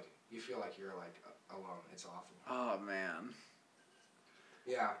feel like you're like alone. It's awful. Oh man.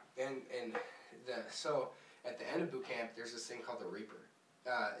 Yeah, and so at the end of boot camp, there's this thing called the Reaper,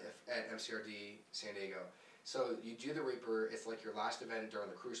 at MCRD San Diego. So you do the Reaper. It's like your last event during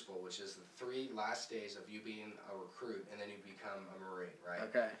the Crucible, which is the 3 last days of you being a recruit, and then you become a Marine, right?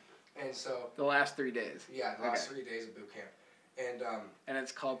 Okay. And so the last 3 days. Yeah, the last 3 days of boot camp, and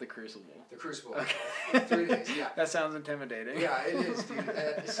it's called the Crucible. The Crucible. Okay. 3 days. Yeah. That sounds intimidating. Yeah, it is, dude.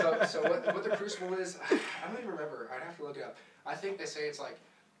 So what the Crucible is, I don't even remember. I'd have to look it up. I think they say it's like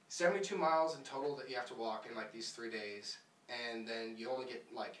 72 miles in total that you have to walk in like these 3 days, and then you only get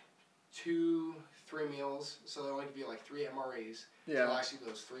like 2-3 meals, so they'll only give you like 3 MREs to last you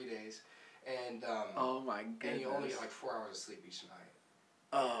those 3 days, and oh my goodness, and you only get like 4 hours of sleep each night.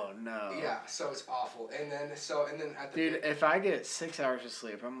 Oh no. Yeah, so it's awful, and then at the dude, if I get 6 hours of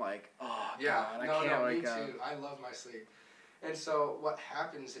sleep, I'm like, oh yeah, God, I can't wake me up. too. I love my sleep, and so what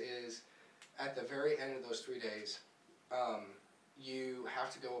happens is, at the very end of those 3 days, you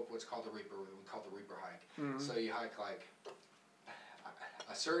have to go up what's called the Reaper. We call the Reaper hike. Mm-hmm. So you hike like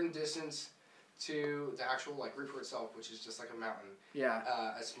a certain distance to the actual like Reaper itself, which is just like a mountain. Yeah.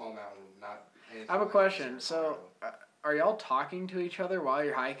 A small mountain, not anything. I have a like question. So, are y'all talking to each other while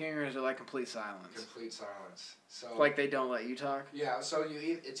you're hiking, or is it like complete silence? Complete silence. So like they don't let you talk? Yeah. So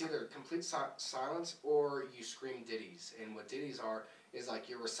it's either complete silence or you scream ditties, and what ditties are is like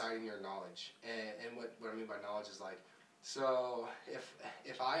you're reciting your knowledge, and what I mean by knowledge is like, so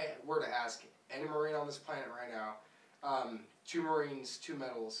if I were to ask any Marine on this planet right now, 2 Marines, 2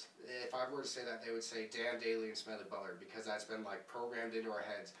 medals, if I were to say that, they would say Dan Daly and Smedley Butler, because that's been like programmed into our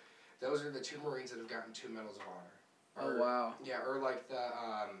heads. Those are the 2 Marines that have gotten 2 medals of honor. Oh wow. Yeah, or like the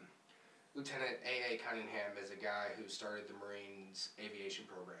Lieutenant A.A. Cunningham is a guy who started the Marines aviation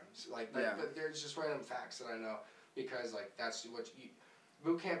programs. Like, but there's just random facts that I know, because like that's what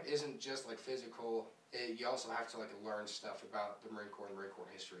boot camp isn't just like physical. You also have to like learn stuff about the Marine Corps and Marine Corps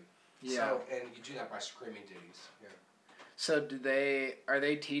history. Yeah. So, and you do that by screaming ditties. Yeah. So are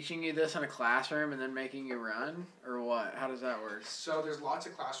they teaching you this in a classroom and then making you run, or what? How does that work? So there's lots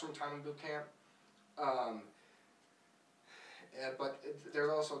of classroom time in boot camp. But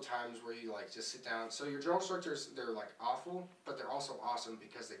there's also times where you like just sit down. So your drill instructors, they're like awful, but they're also awesome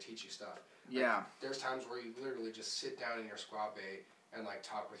because they teach you stuff. Yeah. Like, there's times where you literally just sit down in your squad bay and like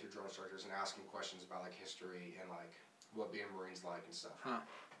talk with your drill instructors and ask them questions about like history and like what being a Marine's like and stuff. Huh.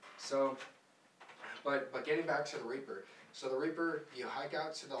 So, but getting back to the Reaper. So the Reaper, you hike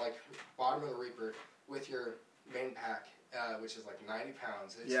out to the like bottom of the Reaper with your main pack, which is like 90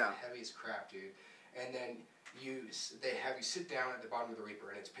 pounds. It's heavy as crap, dude. And then they have you sit down at the bottom of the Reaper,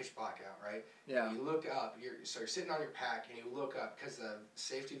 and it's pitch black out, right? Yeah. And you look up. You're sitting on your pack, and you look up because the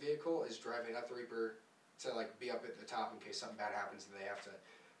safety vehicle is driving up the Reaper to like be up at the top in case something bad happens and they have to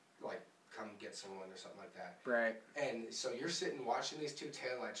like come get someone or something like that. Right. And so you're sitting watching these two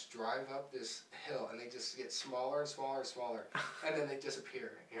taillights drive up this hill, and they just get smaller and smaller and smaller, and then they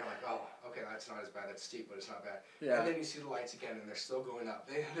disappear. And you're like, oh, okay, that's not as bad. That's steep, but it's not bad. Yeah. And then you see the lights again, and they're still going up.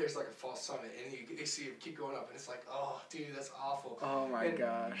 There's like a false summit, and you see it keep going up, and it's like, oh, dude, that's awful. Oh my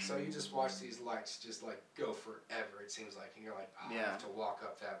gosh. So you just watch these lights just like go forever, it seems like, and you're like, oh, I have to walk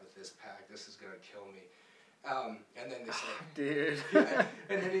up that with this pack. This is gonna kill me. And then they say, dude. Yeah,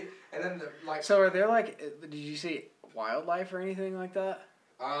 and then the like. So are there like? Did you see wildlife or anything like that?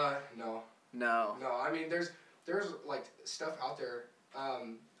 No. No. No, I mean there's like stuff out there.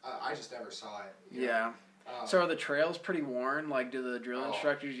 I just never saw it. Yeah. So are the trails pretty worn? Like, do the drill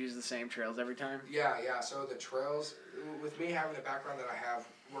instructors use the same trails every time? Yeah. So the trails, with me having the background that I have,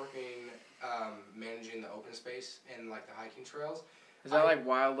 working, managing the open space and like the hiking trails. Is that like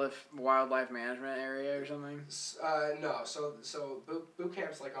wildlife management area or something? No. So boot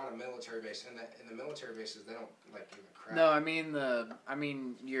camp's like on a military base, and in the military bases they don't like give a crap. No, I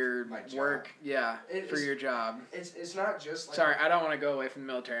mean your work. Yeah, for your job. It's not just like. Sorry, I don't want to go away from the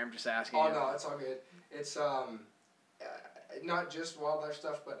military. I'm just asking. Oh no, it's all good. It's not just wildlife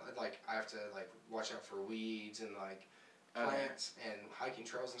stuff, but like I have to like watch out for weeds and like plants and hiking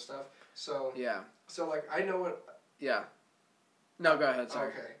trails and stuff. So yeah. So like I know what. Yeah. No, go ahead. Sorry.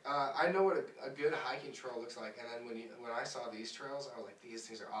 Okay, I know what a good hiking trail looks like, and then when I saw these trails, I was like, these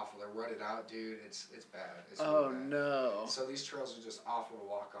things are awful. They're rutted out, dude. It's bad. It's really bad. No. So these trails are just awful to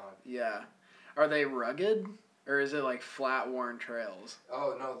walk on. Yeah, are they rugged or is it like flat worn trails?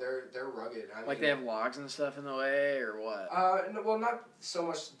 Oh no, they're rugged. I mean, they have logs and stuff in the way or what? No, well, not so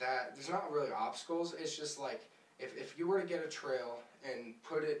much that. There's not really obstacles. It's just like if you were to get a trail and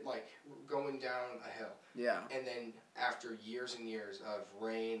put it like going down a hill. Yeah. And then after years and years of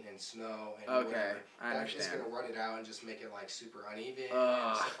rain and snow and whatever, that is going to rut it out and just make it like super uneven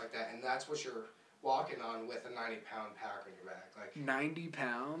and stuff like that. And that's what you're walking on with a 90-pound pack on your back. Like 90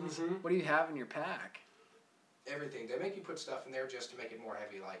 pounds? Mm-hmm. What do you have in your pack? Everything. They make you put stuff in there just to make it more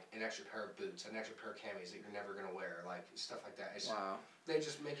heavy, like an extra pair of boots, an extra pair of camis that you're never going to wear, like stuff like that. Wow. They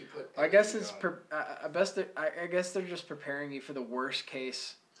just make you put. I guess it's I guess they're just preparing you for the worst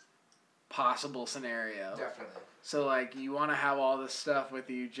case possible scenario. Definitely. So like you want to have all this stuff with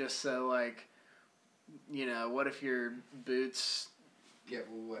you just so like, you know, what if your boots get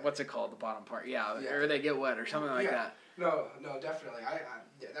wet? What's it called? The bottom part. Yeah. Or they get wet or something like that. No, definitely. I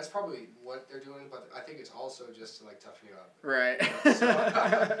that's probably what they're doing, but I think it's also just to like toughen you up. Right. So,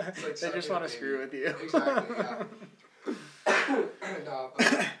 like, they just want to screw with you. Exactly. Yeah. No,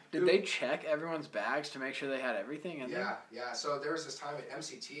 but did they check everyone's bags to make sure they had everything in there? Yeah. So there was this time at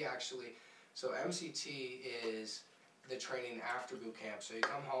MCT actually. So MCT is the training after boot camp. So you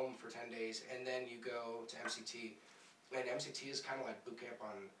come home for 10 days and then you go to MCT. And MCT is kind of like boot camp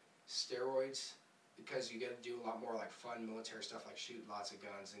on steroids because you get to do a lot more like fun military stuff, like shoot lots of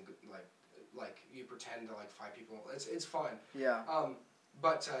guns and like you pretend to like fight people. It's fun. Yeah.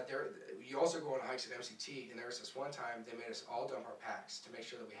 But you also go on hikes at MCT, and there was this one time they made us all dump our packs to make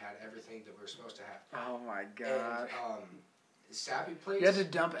sure that we had everything that we were supposed to have. Oh my god! And sappy plates. You had to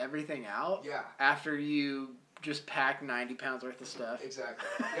dump everything out. Yeah. After you just packed 90 pounds worth of stuff. Exactly.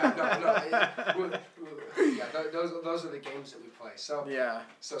 Yeah. Those are the games that we play. So yeah.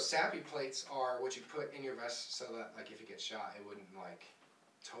 So sappy plates are what you put in your vest so that like if you get shot, it wouldn't like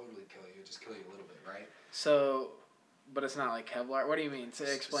totally kill you. It would just kill you a little bit, right? So. But it's not like Kevlar. What do you mean?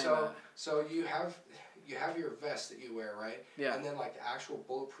 Explain that. So you have your vest that you wear, right? Yeah. And then like the actual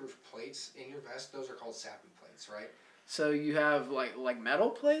bulletproof plates in your vest, those are called sappy plates, right? So you have like metal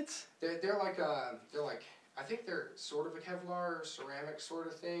plates? They're like I think they're sort of a Kevlar or ceramic sort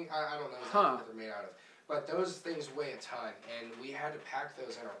of thing. I don't know exactly what they're made out of, but those things weigh a ton, and we had to pack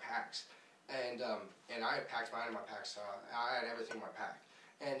those in our packs, and I had packed mine in my pack, so I had everything in my pack.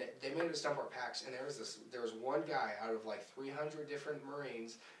 And they made us dump our packs, and there was one guy out of like 300 different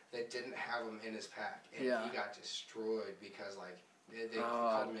Marines that didn't have them in his pack, and he got destroyed because like they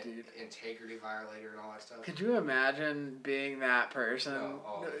called him an integrity violator and all that stuff. Could you imagine being that person,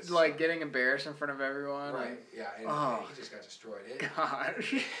 getting embarrassed in front of everyone? Right. Yeah. And he just got destroyed.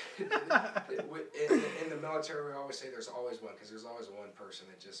 Gosh. In the military, we always say there's always one because there's always one person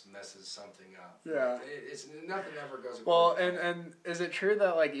that just messes something up. Yeah. It's nothing ever goes. Well, and is it true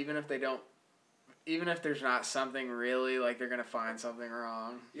that like even if there's not something really, like they're gonna find something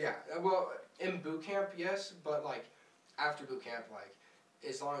wrong? Yeah. Well, in boot camp, yes, but like. After boot camp, like,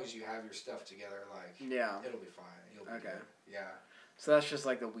 as long as you have your stuff together, like, it'll be fine. You'll be good. Yeah. So that's just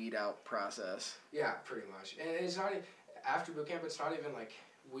like the weed out process. Yeah, pretty much. And it's not after boot camp. It's not even like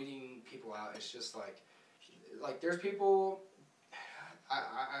weeding people out. It's just like there's people.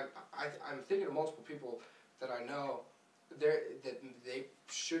 I'm thinking of multiple people that I know that they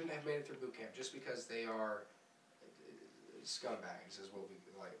shouldn't have made it through boot camp just because they are scumbags, is what we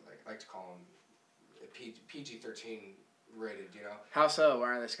like to call them, PG-13 rated. You know. How so?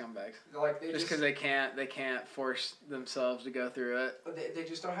 Why are they scumbags? Like they just because they can't force themselves to go through it. They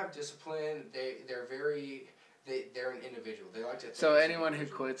just don't have discipline. They're an individual. They like to. Think So anyone who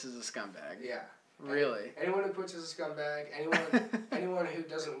quits is a scumbag. Yeah. Really? Anyone who quits is a scumbag. Anyone who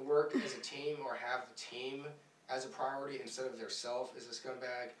doesn't work as a team or have the team as a priority instead of their self is a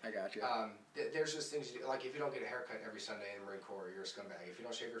scumbag. I got you. There's just things you do, like if you don't get a haircut every Sunday in the Marine Corps, you're a scumbag. If you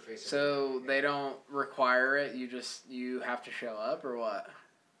don't shave your face. So they don't require it. You have to show up, or what?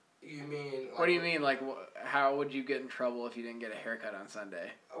 You mean? What do you mean? Like, how would you get in trouble if you didn't get a haircut on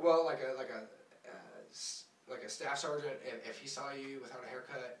Sunday? Well, like a staff sergeant, if he saw you without a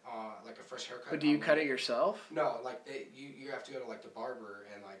haircut, like a fresh haircut. But do you cut it yourself? No, like you have to go to like the barber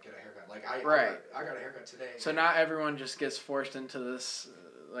and like get a haircut. Like I got a haircut today. So not everyone just gets forced into this.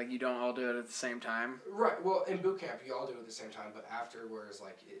 Like you don't all do it at the same time. Right. Well, in boot camp, you all do it at the same time, but afterwards,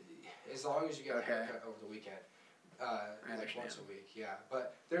 like as long as you get a haircut over the weekend, like once a week, yeah.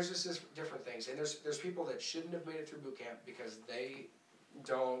 But there's just different things, and there's people that shouldn't have made it through boot camp because they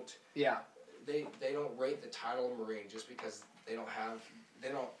don't. Yeah. They don't rate the title Marine just because they don't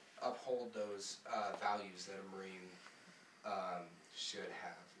uphold those values that a Marine should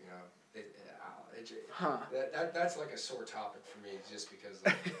have. You know, that's like a sore topic for me just because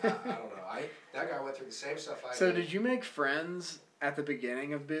like, I don't know. That guy went through the same stuff I did. So did you make friends at the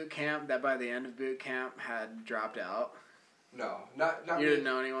beginning of boot camp that by the end of boot camp had dropped out? No, not you me. Didn't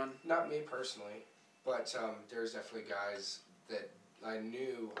know anyone? Not me personally, but there's definitely guys that I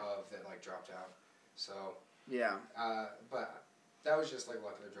knew of that like dropped out. So yeah. But that was just like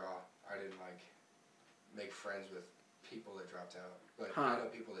luck of the draw. I didn't like make friends with people that dropped out, but I know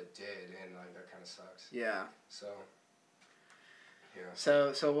people that did, and like that kind of sucks. Yeah. So. Yeah.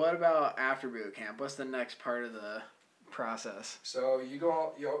 So what about after boot camp? What's the next part of the process? So you go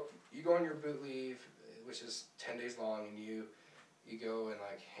on your boot leave, which is 10 days long, and you go and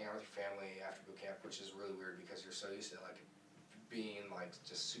like hang out with your family after boot camp, which is really weird because you're so used to like being like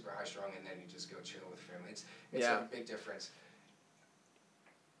just super high strung, and then you just go chill with your family. It's a big difference.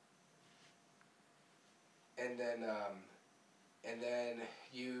 And then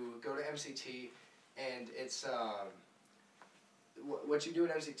you go to MCT, and it's what you do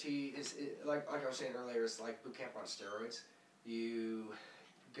at MCT is like I was saying earlier, it's like boot camp on steroids. You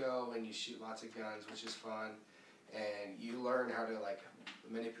go and you shoot lots of guns, which is fun, and you learn how to like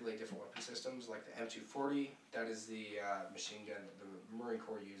manipulate different weapon systems, like the M240. That is the machine gun that the Marine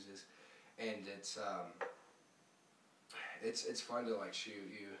Corps uses, and it's fun to like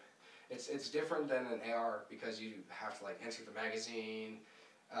shoot. It's different than an AR because you have to like enter the magazine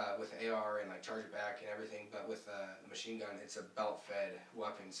with the AR and like charge it back and everything. But with a machine gun, it's a belt-fed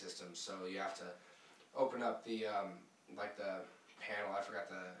weapon system, so you have to open up the like the panel. I forgot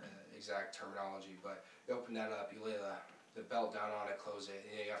the exact terminology, but you open that up, you lay the belt down on it, close it,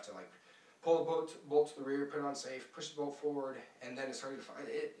 and you have to like pull the bolt to the rear, put it on safe, push the bolt forward, and then it's ready to fire.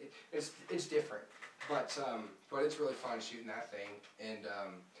 It's different, but it's really fun shooting that thing, and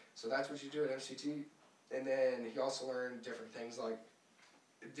so that's what you do at MCT, and then you also learn different things like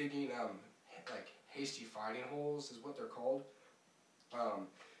digging like hasty fighting holes is what they're called.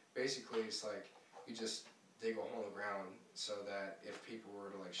 Basically, it's like you just dig a hole in the ground so that if people were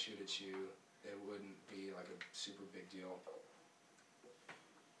to like shoot at you, it wouldn't be like a super big deal.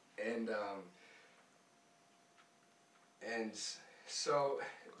 And so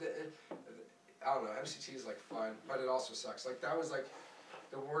I don't know. MCT is like fun, but it also sucks. Like that was like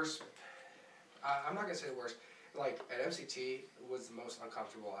the worst. I'm not gonna say the worst. Like at MCT was the most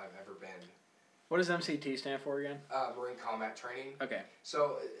uncomfortable I've ever been. What does MCT stand for again? Marine Combat Training. Okay.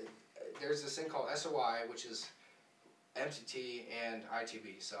 So there's this thing called SOI, which is MCT and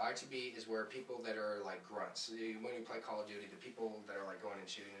ITB. So ITB is where people that are like grunts. When you play Call of Duty, the people that are like going and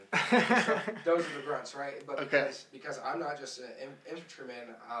shooting. So those are the grunts, right? But because I'm not just an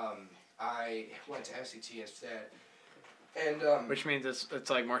infantryman, I went to MCT instead. And which means it's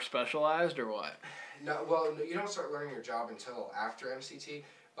like more specialized or what? No, well, you don't start learning your job until after MCT,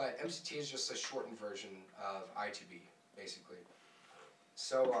 but MCT is just a shortened version of ITB, basically.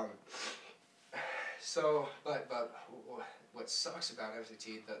 So but what sucks about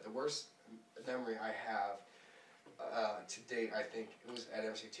MCT, the worst memory I have to date, I think, it was at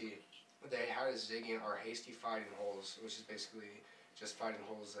MCT. They had us digging our hasty fighting holes, which is basically just fighting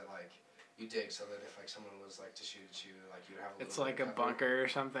holes that like you dig so that if like someone was like to shoot at you, like you have a it's little like a cover. bunker or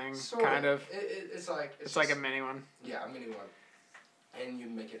something, Sort kind of. It's like it's like a mini one. Yeah, a mini one. and you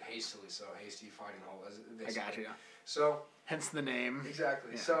make it hastily, so hasty fighting hole. I got you. So hence the name.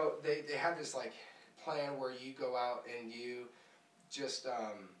 Exactly. Yeah. So they had this like plan where you go out and you just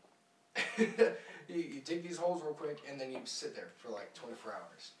you dig these holes real quick and then you sit there for like 24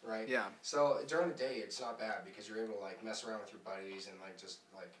 hours, right? Yeah. So during the day it's not bad because you're able to like mess around with your buddies and like just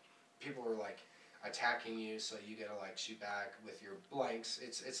like people are like attacking you, so you gotta like shoot back with your blanks.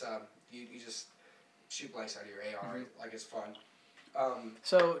 It's you just shoot blanks out of your AR. Like it's fun.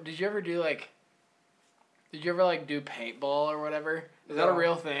 So did you ever do paintball or whatever? Is that a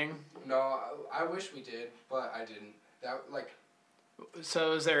real thing? No, I wish we did, but I didn't. That like.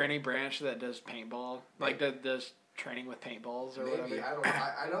 So is there any branch that does paintball? Like does training with paintballs or whatever? Maybe, I don't know.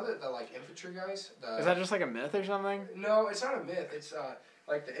 I know that the like infantry guys. Is that just like a myth or something? No, it's not a myth. It's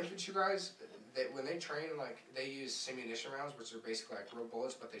like the infantry guys. When they train, like they use simunition rounds, which are basically like real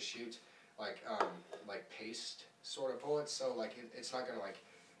bullets, but they shoot like paste sort of bullets. So like it's not gonna like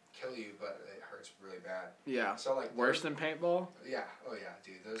kill you, but it hurts really bad. Yeah. So like worse than paintball? Yeah. Oh yeah,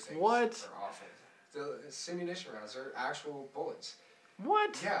 dude. Those things are awful. The simunition rounds are actual bullets.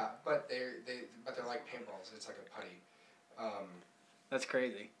 What? Yeah, but they're like paintballs. It's like a putty. That's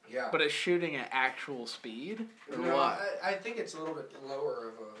crazy. Yeah. But it's shooting at actual speed? Or no, what? I think it's a little bit lower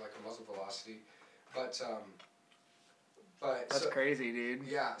of a muzzle velocity, but that's crazy, dude.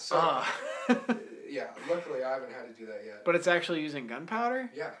 Yeah. So yeah. Luckily, I haven't had to do that yet. But it's actually using gunpowder?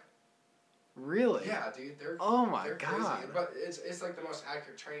 Yeah. Really? Yeah, dude. They're God. crazy. But it's like the most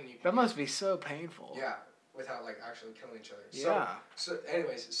accurate training you can. That must be so painful. Yeah. Without like actually killing each other. Yeah. So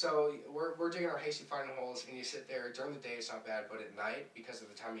anyways, we're digging our hasty fighting holes, and you sit there during the day. It's not bad, but at night, because of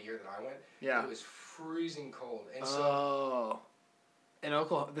the time of year that I went, it was freezing cold. And in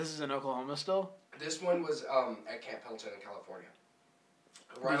Oklahoma, this is in Oklahoma still. This one was at Camp Pendleton in California.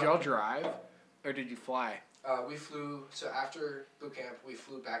 Did y'all drive, or did you fly? We flew. So after boot camp, we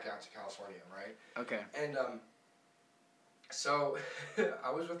flew back out to California, right? Okay. And so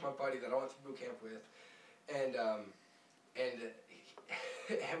I was with my buddy that I went through boot camp with. And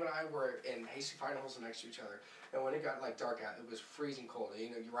him and I were in hasty fighting holes next to each other. And when it got like dark out, it was freezing cold. You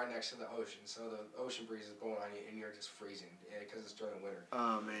know, you're right next to the ocean, so the ocean breeze is blowing on you, and you're just freezing because it's during the winter.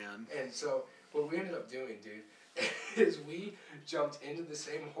 Oh man! And so what we ended up doing, dude, is we jumped into the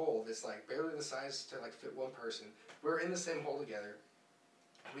same hole that's like barely the size to like fit one person. We're in the same hole together.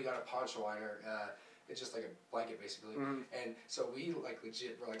 We got a poncho liner. It's just like a blanket, basically. Mm-hmm. And so we, like,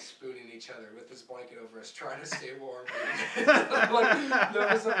 legit were, like, spooning each other with this blanket over us, trying to stay warm. Like, that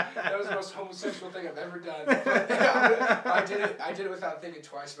was the most homosexual thing I've ever done. But, yeah, I did it without thinking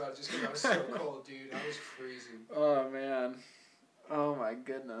twice about it, just because I was so cold, dude. I was freezing. Oh, man. Oh, my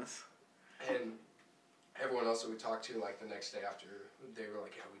goodness. And everyone else that we talked to, like, the next day after, they were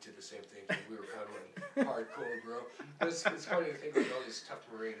like, yeah, we did the same thing. We were cuddling hardcore, bro. It's funny to think like all these tough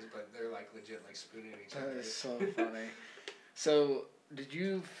Marines, but they're, like, legit, like, spooning each other. That is so funny. So, did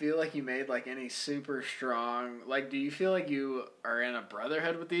you feel like you made, like, any super strong... Like, do you feel like you are in a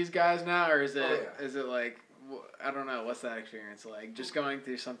brotherhood with these guys now? Or is it, is it like... I don't know. What's that experience like? Just going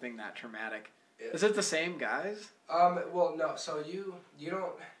through something that traumatic. Yeah. Is it the same guys? Well, no. So, you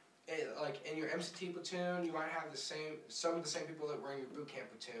don't... like in your MCT platoon, you might have some of the same people that were in your boot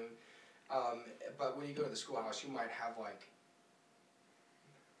camp platoon, but when you go to the schoolhouse, you might have like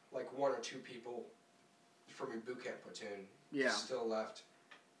one or two people from your boot camp platoon still left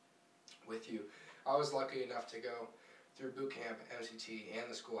with you. I was lucky enough to go through boot camp, MCT, and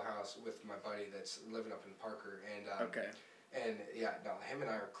the schoolhouse with my buddy that's living up in Parker, and and yeah, no, him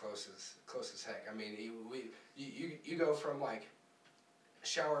and I are close as heck. I mean, you go from like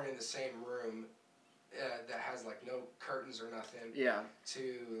showering in the same room that has like no curtains or nothing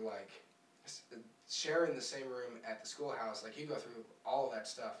to like sharing the same room at the schoolhouse. Like you go through all of that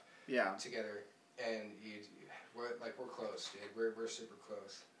stuff together, and we're close, dude. We're super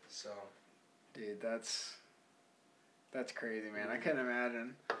close. So, dude, that's crazy, man. I couldn't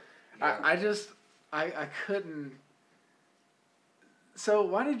imagine. Yeah. I couldn't. So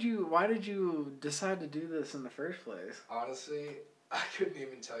why did you decide to do this in the first place? Honestly, I couldn't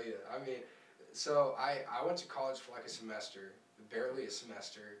even tell you. I mean, so I went to college for like a semester, barely a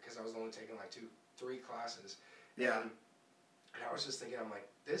semester, because I was only taking like 2-3 classes. Yeah. And I was just thinking, I'm like,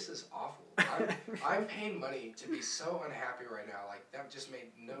 this is awful. I'm paying money to be so unhappy right now. Like that just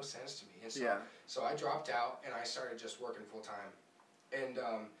made no sense to me. And so I dropped out and I started just working full time, and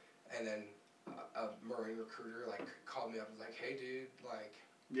then a Marine recruiter like called me up and was like, hey dude, like,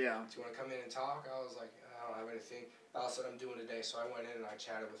 do you want to come in and talk? I was like, I don't have anything else that I'm doing today, so I went in and I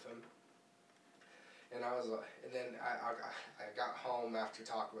chatted with him. And I was like, and then I got home after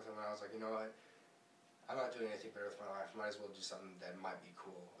talking with him, and I was like, you know what? I'm not doing anything better with my life. Might as well do something that might be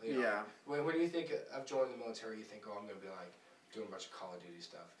cool. Yeah. When you think of joining the military, you think, oh, I'm going to be like doing a bunch of Call of Duty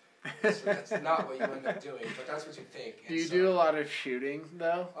stuff. So that's not what you end up doing, but that's what you think. Do you do a lot of shooting,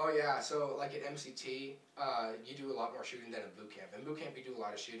 though? Oh, yeah. So, like at MCT, you do a lot more shooting than in boot camp. In boot camp, you do a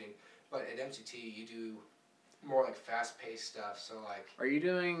lot of shooting, but at MCT, you do more like fast-paced stuff. So, like... Are you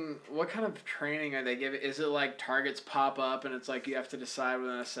doing... What kind of training are they giving? Is it like targets pop up and it's like you have to decide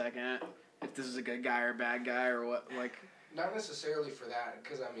within a second if this is a good guy or a bad guy or what? Like... Not necessarily for that,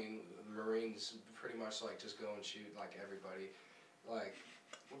 because, I mean, Marines pretty much, like, just go and shoot, like, everybody. Like...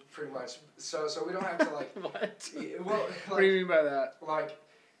 Pretty much. So we don't have to like. What? Well, like, what do you mean by that?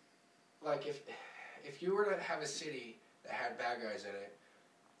 Like if you were to have a city that had bad guys in it,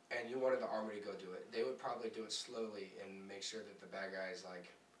 and you wanted the army to go do it, they would probably do it slowly and make sure that the bad guys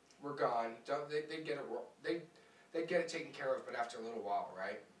like were gone. They'd get it taken care of, but after a little while,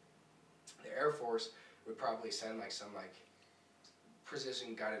 right? The Air Force would probably send like some like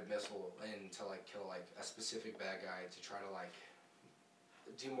precision guided missile in to like kill like a specific bad guy to try to like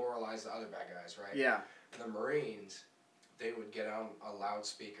demoralize the other bad guys, right? Yeah. The Marines, they would get on a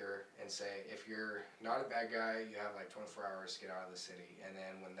loudspeaker and say, if you're not a bad guy, you have like 24 hours to get out of the city. And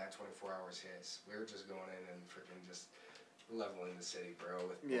then when that 24 hours hits, we're just going in and freaking just leveling the city, bro,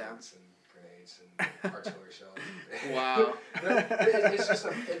 with bullets and grenades and artillery shells. Wow. It's just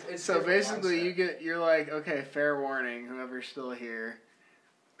it's so basically mindset. you're like, okay, fair warning, whoever's still here.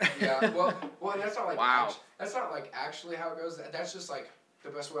 Yeah, well, that's not like wow. That's not like actually how it goes. That's just like the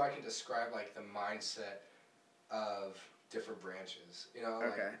best way I can describe like the mindset of different branches, you know.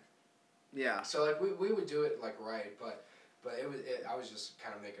 Like, okay. Yeah. So like we would do it like right, but I was just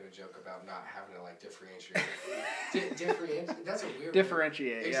kind of making a joke about not having to like differentiate. Differentiate. That's a weird.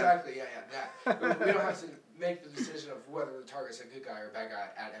 Differentiate. Word. Exactly. Yeah. That we don't have to make the decision of whether the target's a good guy or a bad guy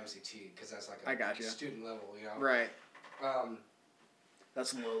at MCT because that's like a student level, you know. Right.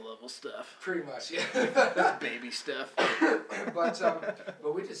 That's low level stuff. Pretty much, yeah. That's baby stuff.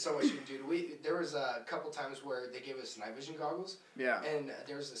 but we did so much shooting, dude. There was a couple times where they gave us night vision goggles. Yeah. And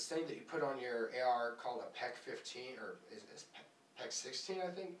there's this thing that you put on your AR called a PEC 15 or is PEC 16? I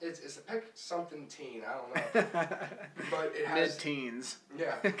think it's a PEC something teen. I don't know. But it has mid-teens.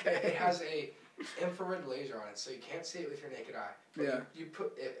 Yeah. It has a infrared laser on it, so you can't see it with your naked eye. But yeah. You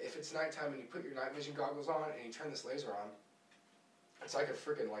put if it's nighttime and you put your night vision goggles on and you turn this laser on. It's like a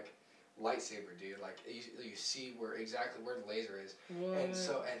freaking like lightsaber, dude. Like you see exactly where the laser is. What? And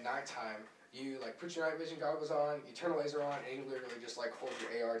so at nighttime, you like put your night vision goggles on, you turn the laser on, and you literally just like hold your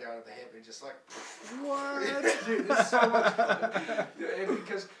AR down at the hip and just like. What? Dude, it's so much fun. And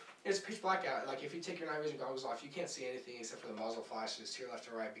because it's pitch black out. Like if you take your night vision goggles off, you can't see anything except for the muzzle flashes to your left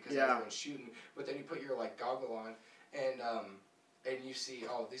and right because everyone's shooting. But then you put your like goggle on, and you see,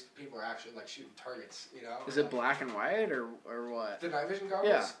 oh, these people are actually like shooting targets, you know? Is it black and white or what? The night vision goggles?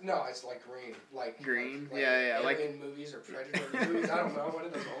 Yeah. No, it's like green. Like green? Like yeah. Alien like movies or Predator movies. I don't know. One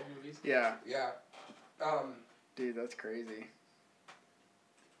of those old movies. Yeah. Yeah. Dude, that's crazy.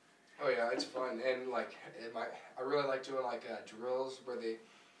 Oh yeah, it's fun. And like, I really like doing like drills where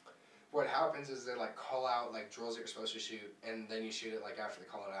what happens is they like call out like drills that you're supposed to shoot and then you shoot it like after they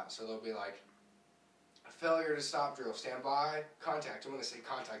call it out. So they'll be like, failure to stop drill, stand by, contact. And when they say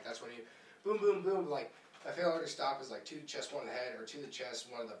contact, that's when you boom, boom, boom. Like a failure to stop is like to the chest, one to the head, or to the chest,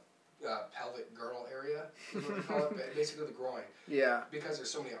 one of the pelvic girdle area, is what we call it, basically the groin. Yeah. Because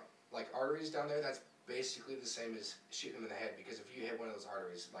there's so many like arteries down there, that's basically the same as shooting them in the head. Because if you hit one of those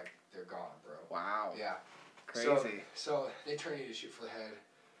arteries, like they're gone, bro. Wow. Yeah. Crazy. So they turn you to shoot for the head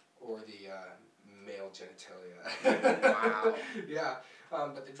or the male genitalia. Wow. Yeah.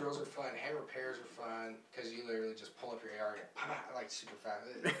 But the drills are fun. Hand repairs are fun because you literally just pull up your AR and like super fast.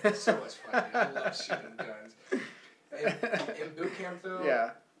 It's so much fun, dude. I love shooting guns. In boot camp though,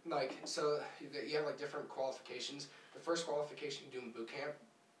 yeah. Like so you have like different qualifications. The first qualification you do in boot camp,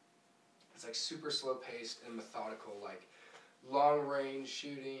 it's like super slow paced and methodical, like long range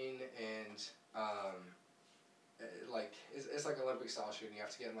shooting and like it's like Olympic style shooting. You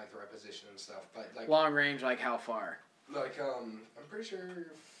have to get in like the right position and stuff. But like long range, like how far? Like I'm pretty sure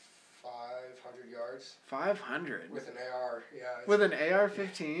 500 yards. 500 with an AR, yeah. With an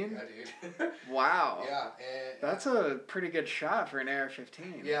AR-15? Yeah, dude. Wow. Yeah, and that's a pretty good shot for an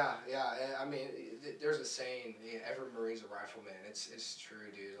AR-15. Yeah. I mean, there's a saying: every Marine's a rifleman. It's true,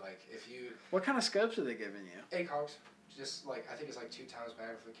 dude. Like if you. What kind of scopes are they giving you? ACOGs, just like I think it's like 2 times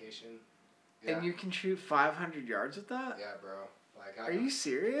magnification. Yeah. And you can shoot 500 yards with that? Yeah, bro. Like, are you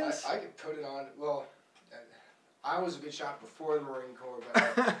serious? I could put it on. Well, I was a good shot before the Marine Corps,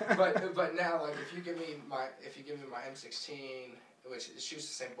 but now like if you give me my M16, which shoots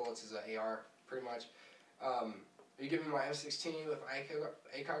the same bullets as an AR pretty much, You give me my M16 with my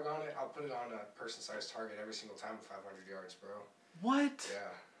ACOG on it, I'll put it on a person-sized target every single time with 500 yards, bro. What? Yeah.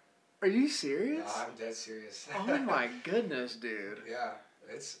 Are you serious? No, I'm dead serious. Oh my goodness, dude. Yeah,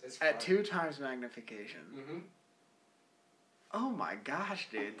 it's fun. At 2 times magnification. Mm-hmm. Oh my gosh,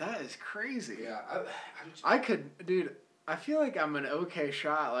 dude, that is crazy. Yeah, I could, dude. I feel like I'm an okay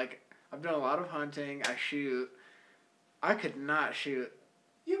shot. Like, I've done a lot of hunting. I shoot. I could not shoot.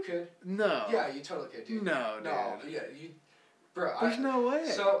 You could. No. Yeah, you totally could, dude. No, dude. No, yeah, you, bro. There's no way.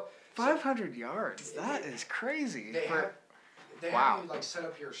 So 500 yards. That is crazy. They Wow. have you like set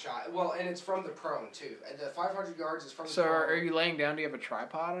up your shot. Well, and it's from the prone too. And the 500 yards is from the So prone. are you laying down? Do you have a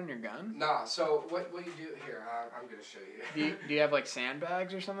tripod on your gun? Nah. So what you do here? I'm gonna show you. Do you have like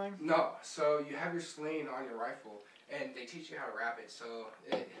sandbags or something? No. So you have your sling on your rifle, and they teach you how to wrap it. So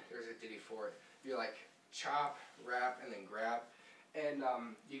there's a ditty for it. You like chop, wrap, and then grab. And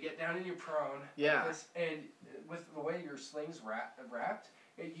you get down in your prone. Yeah. And with the way your sling's wrapped,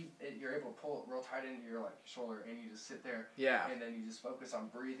 you're able to pull it real tight into your like shoulder, and you just sit there. Yeah. And then you just focus on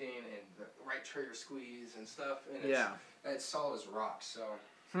breathing and the right trigger squeeze and stuff. And it's solid as rock. So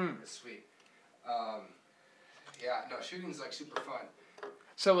it's sweet. Yeah. No, shooting's like super fun.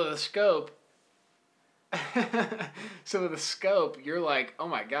 So with a scope. You're like, oh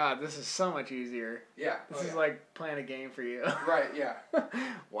my god, this is so much easier. Yeah. This is like playing a game for you. Right, yeah.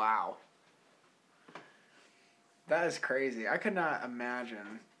 Wow. That is crazy. I could not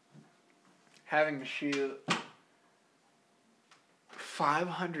imagine having to shoot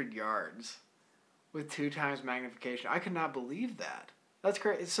 500 yards with 2 times magnification. I could not believe that. That's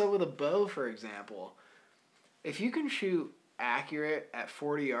crazy. So with a bow, for example, if you can shoot accurate at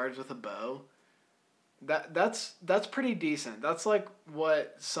 40 yards with a bow, that's pretty decent. That's like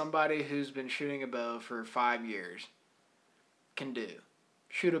what somebody who's been shooting a bow for 5 years can do.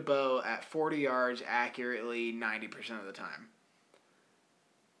 Shoot a bow at 40 yards accurately 90% of the time.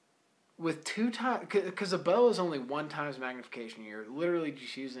 With 2 times, because a bow is only 1 times magnification. You're literally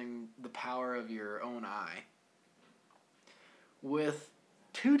just using the power of your own eye. With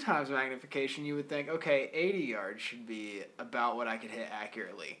 2 times magnification, you would think, okay, 80 yards should be about what I could hit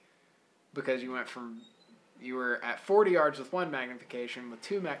accurately. Because you were at 40 yards with 1 magnification. With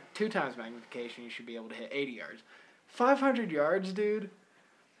 2 times magnification, you should be able to hit 80 yards. 500 yards, dude?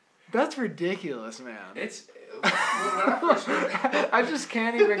 That's ridiculous, man. It's when I first heard that, I just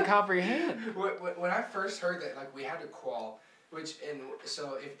can't even comprehend. When I first heard that, like we had to qual,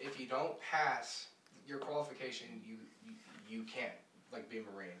 so if you don't pass your qualification, you can't like be a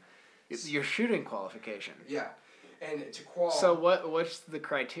Marine. Your shooting qualification. Yeah, and to qual. So what's the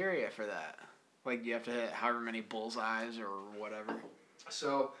criteria for that? Like you have to hit however many bullseyes or whatever.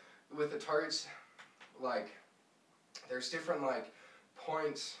 So with the targets, like there's different like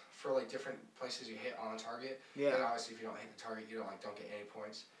points for like different places you hit on a target. Yeah. And obviously, if you don't hit the target, you don't get any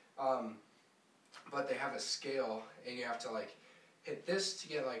points. But they have a scale, and you have to like hit this to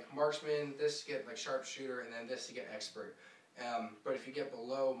get like marksman, this to get like sharpshooter, and then this to get expert. But if you get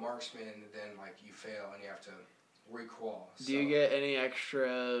below marksman, then like you fail, and you have to re-qual. Do you get any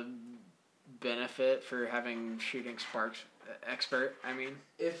extra benefit for having shooting sparks expert? I mean,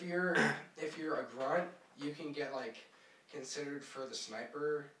 if you're a grunt, you can get like considered for the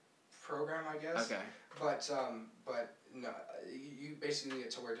sniper program, I guess. Okay. But no, you basically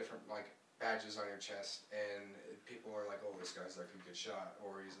get to wear different like badges on your chest, and people are like, "Oh, this guy's like a good shot,"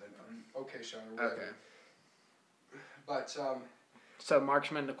 or "He's an okay shot," or whatever. Okay. But so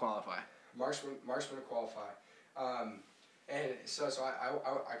marksman to qualify. Marksman to qualify, and so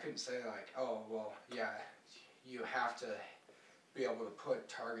I couldn't say like, oh well, yeah, you have to be able to put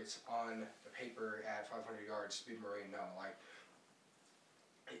targets on the paper at 500 yards to be Marine. No, like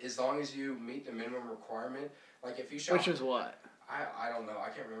as long as you meet the minimum requirement, like if you shot, which is what? I don't know, I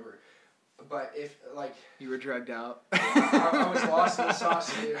can't remember. But if like you were drugged out, I was lost in the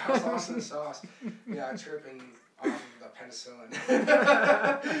sauce, dude. I was lost in the sauce. Yeah, tripping off the penicillin.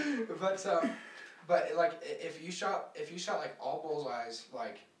 But like if you shot like all bullseyes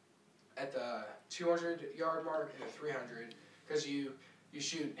like at the 200-yard mark and the 300, because you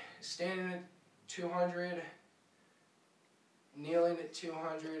shoot standing at 200, kneeling at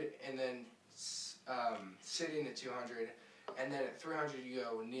 200, and then sitting at 200. And then at 300 you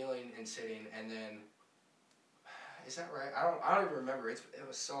go kneeling and sitting, and then is that right? I don't even remember. It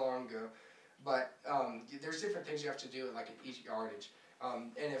was so long ago, but there's different things you have to do like at each yardage.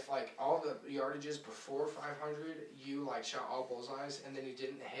 And if like all the yardages before 500 you like shot all bullseyes, and then you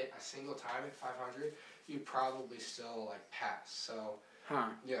didn't hit a single time at 500, you'd probably still like pass. So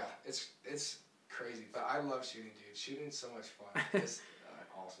yeah, it's crazy. But I love shooting, dude. Shooting's so much fun. It's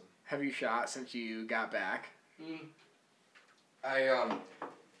awesome. have you shot since you got back?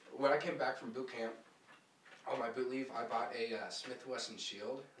 When I came back from boot camp, on my boot leave, I bought a Smith & Wesson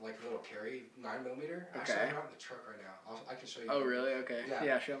Shield, like a little carry 9mm. Okay. Actually, I'm not in the truck right now. I can show you. Oh, really? Okay.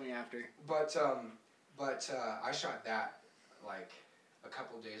 Yeah. Show me after. But I shot that like a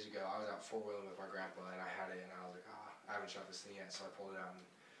couple of days ago. I was out four-wheeling with my grandpa, and I had it, and I was like, I haven't shot this thing yet, so I pulled it out and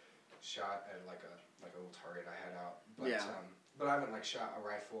shot at like a little target I had out. But I haven't like shot a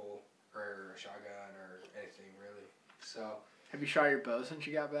rifle or a shotgun or anything really. So. Have you shot your bow since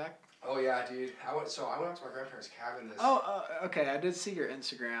you got back? Oh yeah, dude. I went out to my grandparents' cabin this. Okay. I did see your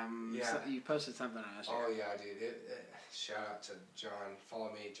Instagram. Yeah. You posted something on Instagram. Oh yeah, dude. Shout out to John.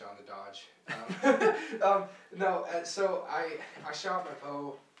 Follow me, John the Dodge. So I shot my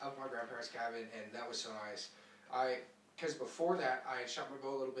bow up at my grandparents' cabin, and that was so nice. Because before that, I had shot my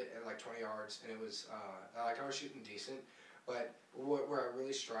bow a little bit at like 20 yards, and it was I was shooting decent. But where I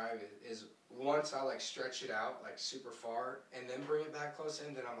really strive is once I like stretch it out like super far and then bring it back close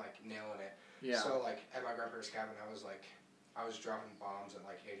in, then I'm like nailing it. Yeah. So like at my grandparents' cabin, I was dropping bombs at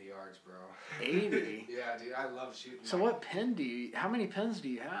like 80 yards, bro. 80? Yeah, dude, I love shooting. So how many pins do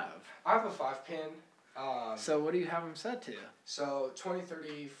you have? I have a 5-pin. So what do you have them set to? So 20,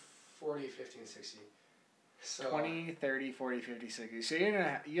 30, 40, 50, and 60. So 20, 30, 40, 50, 60. So you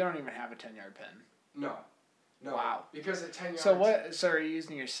don't even have a 10-yard pin? No. Wow. Because at 10 yards... So are you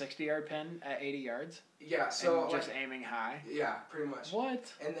using your 60-yard pin at 80 yards? Yeah, so... And just aiming high? Yeah, pretty much.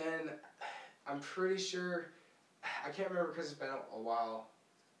 What? And then I'm pretty sure... I can't remember because it's been a while.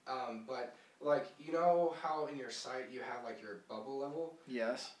 But, like, you know how in your sight you have, like, your bubble level?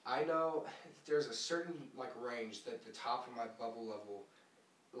 Yes. I know there's a certain, like, range that the top of my bubble level,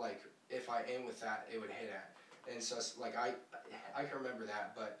 like, if I aim with that, it would hit at. And so, like, I can remember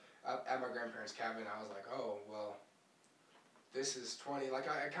that, but... at my grandparents' cabin, I was like, oh, well, this is 20. Like,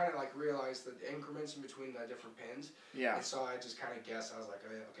 I kind of, like, realized the increments in between the different pins. Yeah. And so I just kind of guessed. I was like,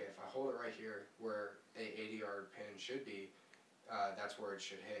 okay, if I hold it right here where a 80-yard pin should be, that's where it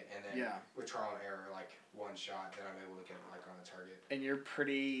should hit. And then with trial and error, like, one shot, then I'm able to get it, like, on the target. And you're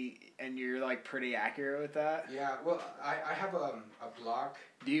pretty accurate with that? Yeah. Well, I have a block.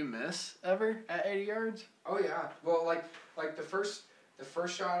 Do you miss ever at 80 yards? Oh, yeah. Well, like the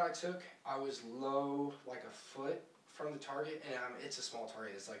first shot I took, I was low, like a foot from the target, and it's a small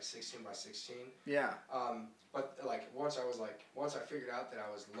target. It's like 16 by 16. Yeah. But like once I figured out that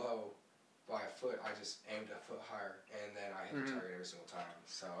I was low by a foot, I just aimed a foot higher, and then I hit the target every single time.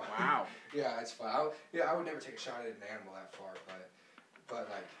 So. Wow. Yeah, it's fun. I would never take a shot at an animal that far, but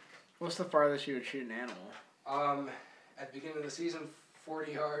like. What's the farthest you would shoot an animal? At the beginning of the season,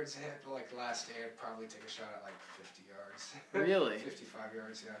 40 yards, and like last day, I'd probably take a shot at like 50 yards. Really? 55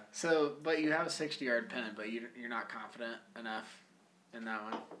 yards, yeah. So, but you have a 60-yard pin, but you're not confident enough in that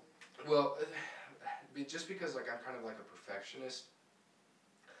one? Well, just because like I'm kind of like a perfectionist,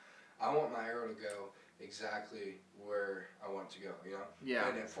 I want my arrow to go exactly where I want it to go, you know? Yeah.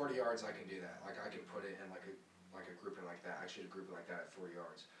 And at 40 yards, I can do that. Like I can put it in like a grouping like that. I should group it like that at 40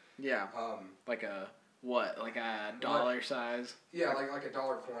 yards. Yeah. Like a what? Like a dollar size? Yeah, like a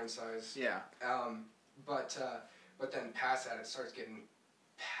dollar coin size. Yeah. But then past that, it starts getting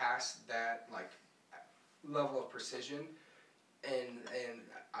past that like level of precision, and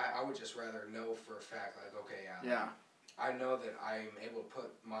I would just rather know for a fact, like, okay, yeah. I know that I'm able to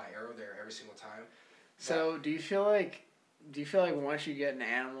put my arrow there every single time. So do you feel like once you get an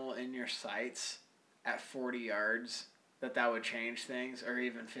animal in your sights at 40 yards that would change things, or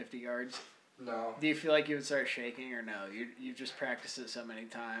even 50 yards? No. Do you feel like you would start shaking, or no? You've just practiced it so many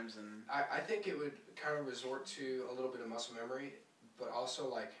times, and I think it would kind of resort to a little bit of muscle memory, but also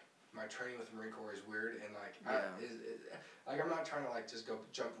like my training with the Marine Corps is weird, and like I'm not trying to like just go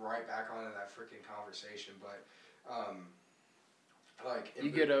jump right back onto that freaking conversation, but like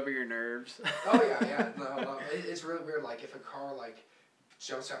you get over your nerves. Oh yeah, no, it's really weird. Like if a car like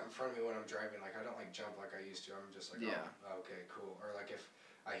jumps out in front of me when I'm driving, like I don't like jump like I used to. I'm just like, oh, okay, cool. Or like if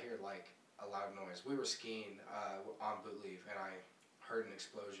I hear like a loud noise. We were skiing on boot leave, and I heard an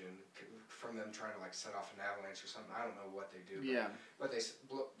explosion from them trying to like set off an avalanche or something. I don't know what they do. But they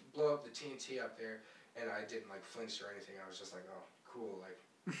blow up the TNT up there, and I didn't like flinch or anything. I was just like, oh, cool. Like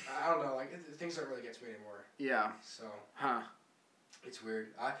I don't know. Like things don't really get to me anymore. Yeah. So. Huh. It's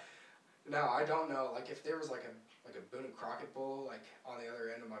weird. I don't know. Like if there was like a Boone and Crockett bull like on the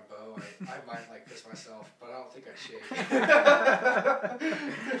other end of my bow, I might like piss myself, but I don't think I'd shake.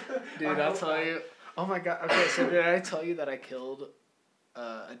 Dude, I'll tell you. Oh my god. Okay, so did I tell you that I killed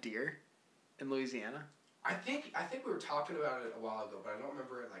a deer in Louisiana? I think we were talking about it a while ago, but I don't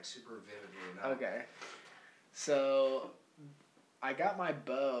remember it like super vividly. No. Okay. So I got my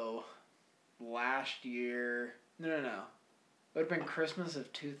bow last year. No. It would have been Christmas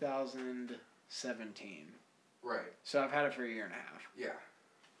of 2017. Right. So I've had it for a year and a half. Yeah.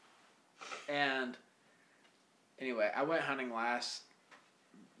 And anyway, I went hunting last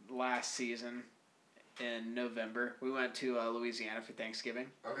season in November. We went to Louisiana for Thanksgiving.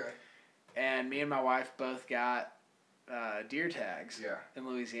 Okay. And me and my wife both got deer tags Yeah. in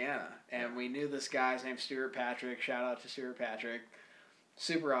Louisiana. And we knew this guy's named Stuart Patrick. Shout out to Stuart Patrick.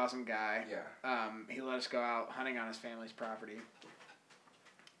 Super awesome guy. Yeah. He let us go out hunting on his family's property.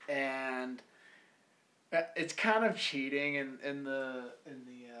 And it's kind of cheating in the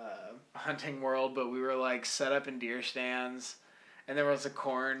hunting world, but we were like set up in deer stands, and there was a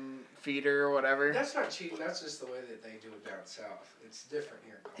corn feeder or whatever. That's not cheating. That's just the way that they do it down south. It's different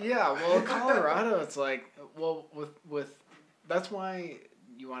here. Yeah, well, Colorado, it's like, well, with that's why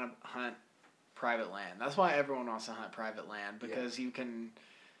you want to hunt private land. That's why everyone wants to hunt private land, because you can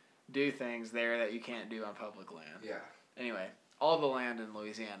do things there that you can't do on public land. Yeah. Anyway, all the land in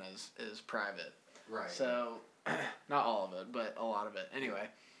Louisiana is private. Right. So, not all of it, but a lot of it. Anyway,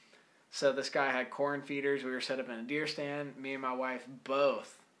 so this guy had corn feeders. We were set up in a deer stand. Me and my wife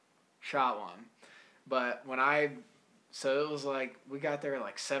both shot one. But so it was like, we got there at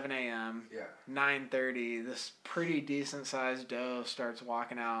like 7 a.m. Yeah. 9:30, this pretty decent sized doe starts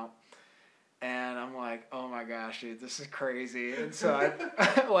walking out. And I'm like, oh my gosh, dude, this is crazy. And so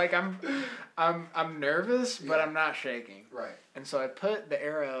I'm nervous, but I'm not shaking. Right. And so I put the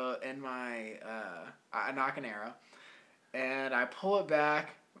arrow in my, I knock an arrow, and I pull it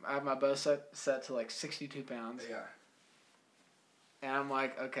back. I have my bow set to like 62 pounds. Yeah. And I'm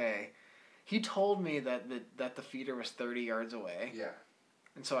like, okay. He told me that the feeder was 30 yards away. Yeah.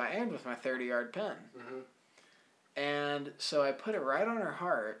 And so I aimed with my 30-yard pin. Mm-hmm. And so I put it right on her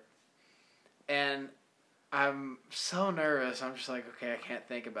heart. And I'm so nervous. I'm just like, okay, I can't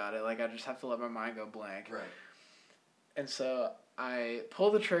think about it. Like, I just have to let my mind go blank. Right. And so I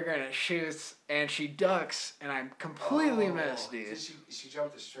pull the trigger and it shoots, and she ducks, and I completely missed, dude. Did she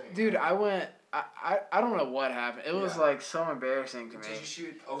jumped the string? Dude, I went. I don't know what happened. It was like so embarrassing to me. Did you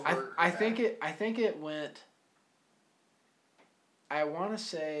shoot over? I think it went. I want to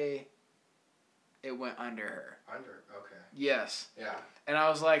say it went under her. Under, okay. Yes. Yeah. And I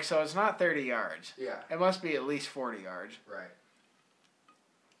was like, so it's not 30 yards. Yeah. It must be at least 40 yards. Right.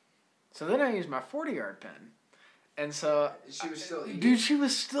 So then I used my 40-yard pin. And so... She was still eating? Dude, she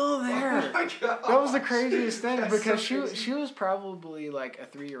was still there. Oh my God. That was the craziest thing, That's because so she was probably like a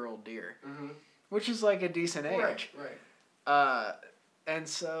 3-year-old deer. Mm-hmm. Which is like a decent age. Right. And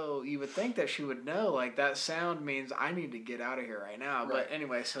so you would think that she would know, like, that sound means I need to get out of here right now. Right. But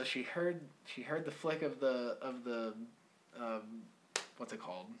anyway, so she heard the flick of the what's it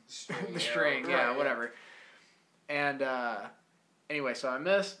called? String, the string, yeah, right, whatever. And anyway, so I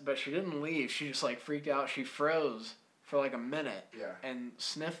missed, but she didn't leave. She just like freaked out. She froze for like a minute. Yeah. And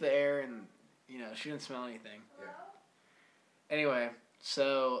sniffed the air, and she didn't smell anything. Yeah. Anyway,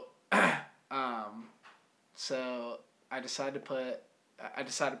 so so I decided to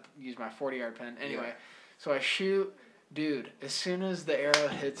use my 40-yard pin. Anyway, so I shoot. Dude, as soon as the arrow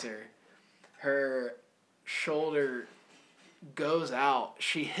hits her, her shoulder goes out.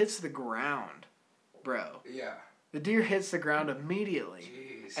 She hits the ground, bro. Yeah. The deer hits the ground immediately.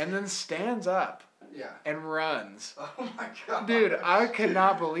 Jeez. And then stands up. Yeah. And runs. Oh my God. Dude, I could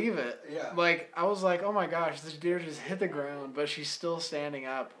not believe it. Yeah. Like, I was like, oh my gosh, this deer just hit the ground, but she's still standing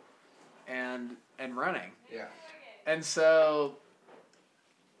up and running. Yeah. And so,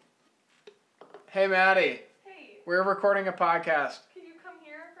 hey Maddie. Hey. We're recording a podcast. Can you come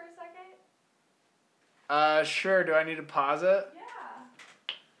here for a second? Sure. Do I need to pause it? Yeah.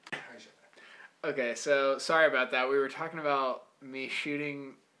 Okay, so sorry about that. We were talking about me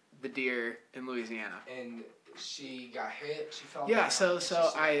shooting the deer in Louisiana. And she got hit. She fell. Yeah, down, so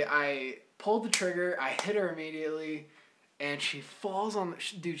and I pulled the trigger. I hit her immediately, and she falls on the...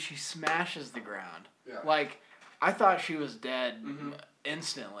 Dude, she smashes the ground. Yeah. Like, I thought she was dead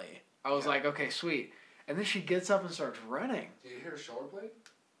instantly. I was like, okay, sweet. And then she gets up and starts running. Did you hear her shoulder blade?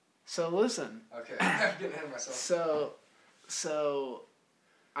 So listen. Okay, I'm getting ahead of myself. So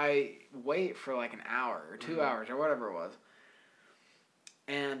I wait for like an hour or 2 hours or whatever it was.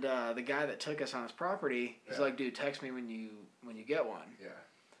 And the guy that took us on his property, he's like, dude, text me when you get one. Yeah.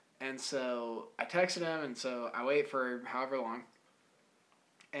 And so I texted him, and so I wait for however long.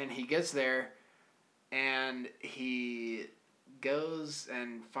 And he gets there, and he goes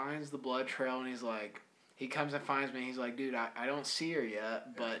and finds the blood trail, and he's like, he comes and finds me, and he's like, dude, I don't see her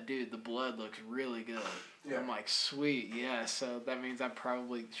yet, but dude, the blood looks really good. Yeah. I'm like, sweet, yeah, so that means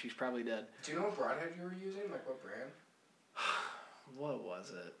she's probably dead. Do you know what broadhead you were using? Like what brand? what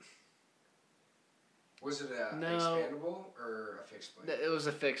was it? Was it a No. expandable or a fixed blade? It was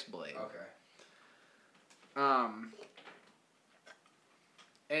a fixed blade. Okay.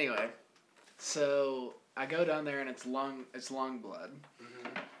 Anyway, so I go down there and it's lung blood,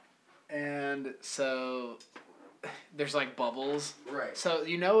 Mm-hmm. and so there's like bubbles. Right. So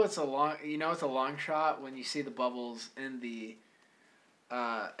it's a long shot when you see the bubbles in the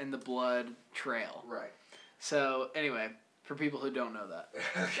blood trail. Right. So anyway, for people who don't know that,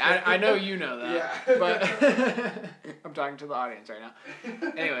 I know you know that. Yeah. But I'm talking to the audience right now.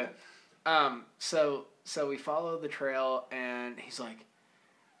 Anyway, so we follow the trail and he's like,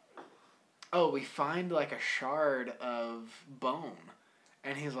 oh, we find like a shard of bone,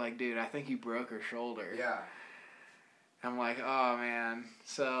 and he's like, dude, I think you broke her shoulder. Yeah. I'm like, oh man.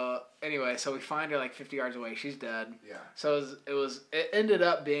 So anyway, so we find her like 50 yards away. She's dead. Yeah. So it ended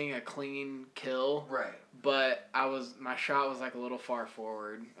up being a clean kill. Right. But my shot was like a little far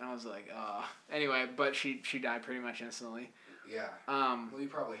forward. And I was like, oh. Anyway, but she died pretty much instantly. Yeah. Well, you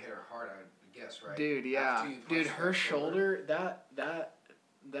probably hit her hard, I guess, right? Dude, yeah. Dude, her shoulder,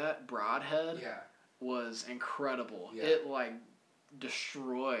 that broadhead was incredible. Yeah. It like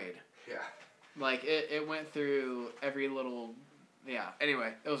destroyed. Yeah. Like it went through every little. Yeah.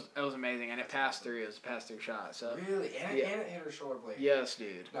 Anyway, it was amazing, and it passed through. It was a pass-through shot. So really, and it hit her shoulder blade. yes,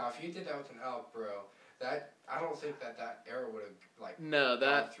 dude. Now, if you did that with an elk, bro, I don't think that arrow would have like No,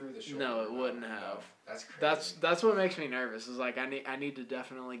 gone through the shoulder. no, it wouldn't have. No, that's crazy. That's what makes me nervous. Is like I need to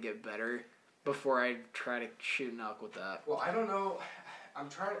definitely get better before I try to shoot an elk with that. Well, I don't know.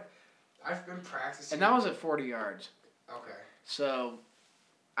 I've been practicing. And that was at 40 yards. Okay. So,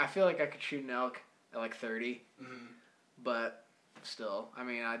 I feel like I could shoot an elk at like 30. Mm-hmm. But still, I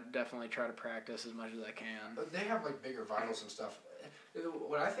mean, I definitely try to practice as much as I can. But they have like bigger vinyls and stuff.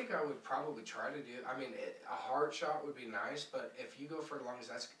 What I think I would probably try to do, I mean, a hard shot would be nice, but if you go for lungs,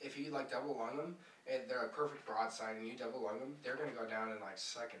 if you like double lung them, and they're a perfect broadside, and you double lung them, they're gonna go down in like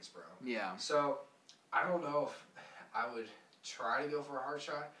seconds, bro. Yeah. So, I don't know if I would try to go for a hard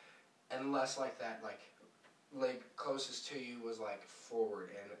shot, unless like that leg closest to you was like forward,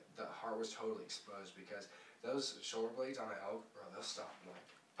 and the heart was totally exposed, because those shoulder blades on an elk, bro, they'll stop like.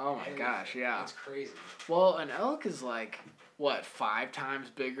 Oh my gosh, yeah. It's crazy. Well, an elk is like, what, 5 times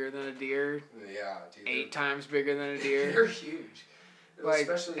bigger than a deer? Yeah, dude. 8 times bigger than a deer? They're huge. Like,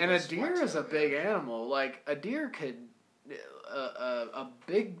 especially and a those deer white is a tail, big man. animal. Like, a deer could, a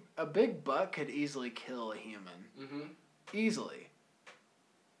big buck could easily kill a human. Mm-hmm. Easily.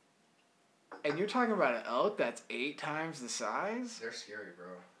 And you're talking about an elk that's 8 times the size? They're scary, bro.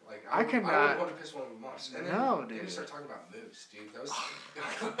 Like I I wouldn't want to piss one of them off. And No, then dude. you start talking about moose, dude. Those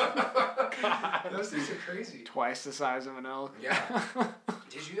God. those things are crazy. Twice the size of an elk. Yeah.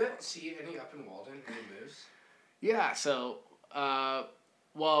 Did you see any up in Walden, any moose? Yeah, so,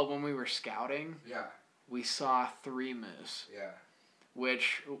 well, when we were scouting, Yeah. we saw 3 moose, Yeah.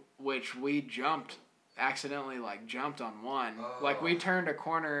 which we accidentally jumped on one. Oh. Like, we turned a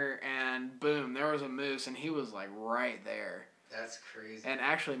corner and boom, there was a moose, and he was like right there. That's crazy. And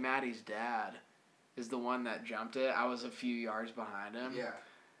actually, Maddie's dad is the one that jumped it. I was a few yards behind him. Yeah.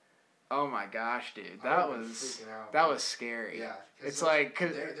 Oh my gosh, dude, I that would've been was freaking out. that was scary. Yeah. It's those- like,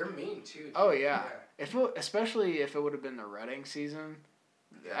 cause they're mean too. Dude. oh yeah, especially if it would have been the rutting season.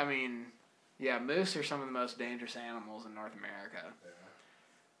 Yeah. I mean, yeah, moose are some of the most dangerous animals in North America.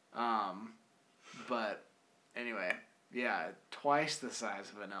 Yeah. But anyway, yeah, twice the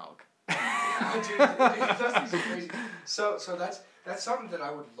size of an elk. dude, those things are crazy. So that's something that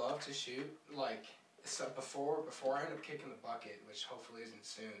I would love to shoot. Like, so before I end up kicking the bucket, which hopefully isn't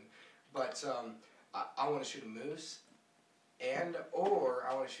soon. But I want to shoot a moose, or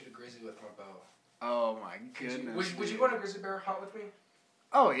I want to shoot a grizzly with my bow. Oh my goodness. Would you dude. want a grizzly bear hunt with me?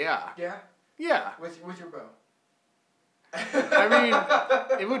 Oh yeah. Yeah. Yeah. With your bow. I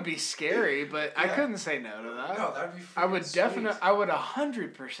mean, it would be scary, but I Yeah. couldn't say no to that. No, that'd be. I would freaking sweet. I would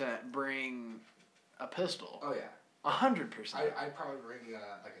 100% bring a pistol. Oh yeah. 100%. I'd probably bring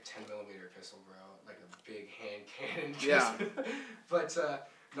like a 10mm pistol, bro, like a big hand cannon. Yeah. But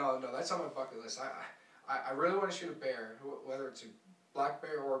no, that's on my bucket list. I really want to shoot a bear, whether it's a black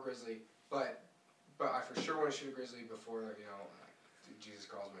bear or a grizzly. But I for sure want to shoot a grizzly before Jesus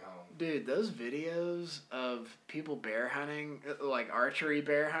calls me home. Dude, those videos of people bear hunting, like archery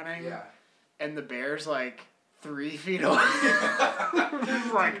bear hunting, Yeah. and the bear's like 3 feet away.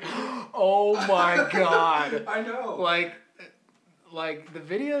 It's like, oh my god. I know. Like the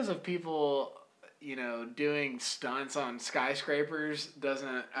videos of people doing stunts on skyscrapers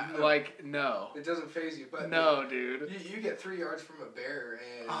doesn't No. no. It doesn't phase you, but No, dude. you get 3 yards from a bear,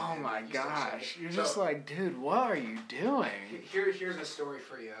 and Oh and my you still gosh. shake it. You're So, just like, dude, what are you doing? Here's a story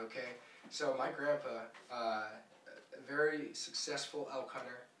for you, okay? So my grandpa, a very successful elk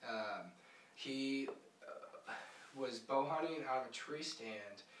hunter, he was bow hunting out of a tree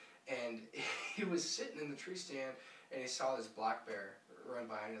stand, and he was sitting in the tree stand, and he saw this black bear run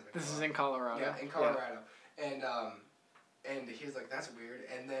by, and he was like, This is in Colorado. Yeah, in Colorado. And he was like, that's weird.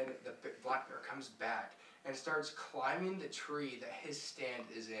 And then the black bear comes back and starts climbing the tree that his stand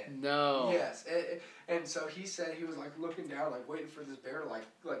is in. No. Yes. And so he said he was like looking down, like waiting for this bear to like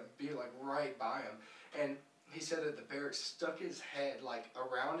be like right by him. And he said that the bear stuck his head like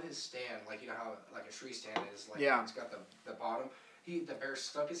around his stand, like you know how like a tree stand is, like it's got the bottom. The bear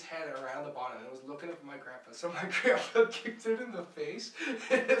stuck his head around the bottom and was looking up at my grandpa. So my grandpa kicked it in the face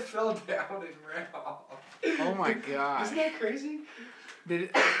and it fell down and ran off. Oh my gosh. Isn't that crazy?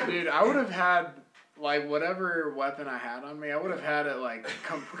 Dude, I would have had like whatever weapon I had on me, I would have had it like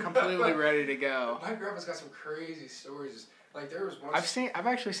completely ready to go. My grandpa's got some crazy stories. Like there was one. I've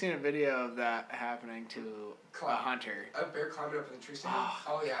actually seen a video of that happening to a hunter. A bear climbing up in the tree stand.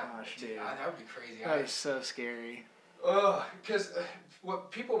 Oh yeah, gosh, dude. that would be crazy. That is so scary. Because what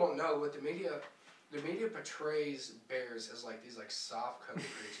people don't know, what the media portrays bears as like these like soft-cuddly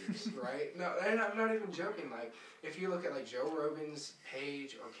creatures, right? No, and I'm not even joking. Like if you look at like Joe Rogan's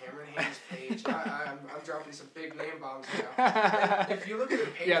page or Cameron Hayes' page, I'm dropping some big name bombs now. And if you look at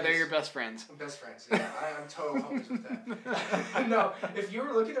the pages, yeah, they're your best friends. Best friends. Yeah, I'm total homies with that. No, if you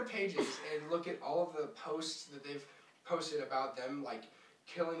were looking at their pages and look at all of the posts that they've posted about them like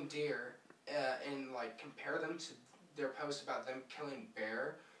killing deer, and like compare them to their posts about them killing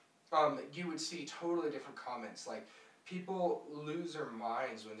bear, you would see totally different comments. Like, people lose their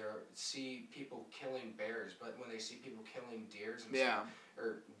minds when they see people killing bears, but when they see people killing deers and stuff,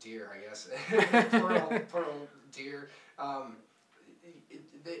 or deer, I guess, plural deer,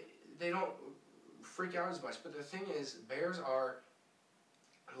 they don't freak out as much. But the thing is, bears are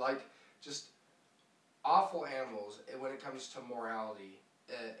like just awful animals when it comes to morality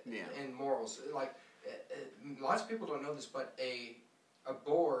and morals. Like, lots of people don't know this, but a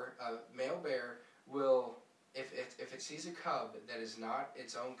boar, a male bear, will, if it sees a cub that is not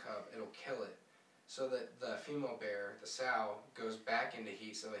its own cub, it'll kill it, so that the female bear, the sow, goes back into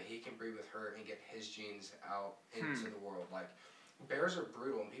heat so that he can breed with her and get his genes out into the world. Like, bears are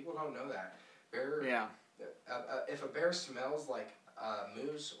brutal, and people don't know that. If a bear smells like a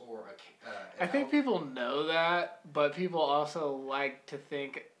moose or I think people know that, but people also like to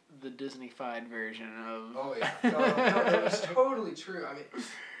think the Disney-fied version of. Oh yeah, no, it's totally true. I mean,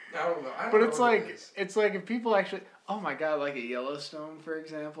 I don't know. But it's like if people actually, oh my god, like at Yellowstone, for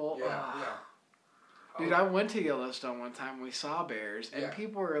example. Yeah. Dude, I went to Yellowstone one time. We saw bears, and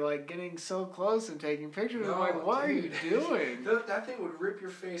people were like getting so close and taking pictures. I'm like, what are you doing? That thing would rip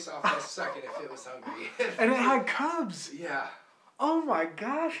your face off in a second if it was hungry. And it had cubs. Yeah. Oh my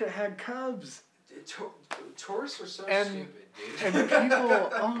gosh, it had cubs. Tourists are so stupid, dude. And people,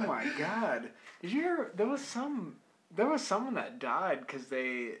 oh my god, did you hear? There was someone that died because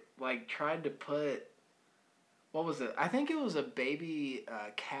they like tried to put, what was it? I think it was a baby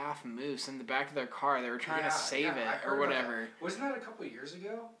calf moose in the back of their car. They were trying to save it or whatever. Wasn't that a couple of years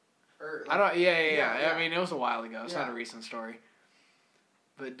ago? Or I don't. Yeah. I mean, it was a while ago. It's not a recent story.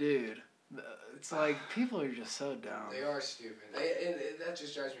 But dude, it's like people are just so dumb. They are stupid. That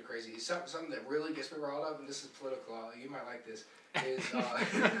just drives me crazy. Something that really gets me riled up, and this is political. You might like this. There's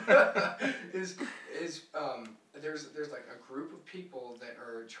like a group of people that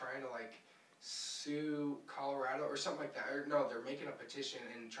are trying to like sue Colorado or something like that. Or no, they're making a petition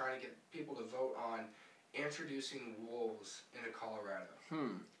and trying to get people to vote on introducing wolves into Colorado.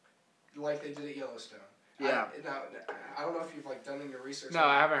 Like they did at Yellowstone. Yeah. I don't know if you've like done any research. No,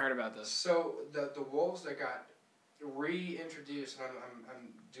 I haven't heard about this. So the wolves that got reintroduced, and I'm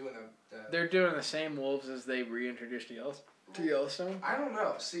doing the. They're doing the same wolves as they reintroduced to Yellowstone. I don't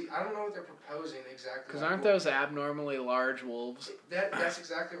know. See, I don't know what they're proposing exactly. Because aren't those abnormally large wolves? That's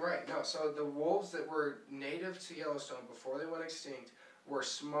exactly right. No, so the wolves that were native to Yellowstone before they went extinct were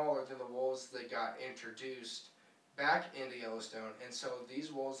smaller than the wolves that got introduced back into Yellowstone, and so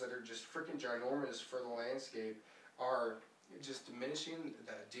these wolves that are just freaking ginormous for the landscape are just diminishing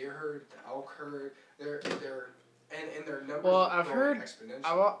the deer herd, the elk herd. They're and their numbers are growing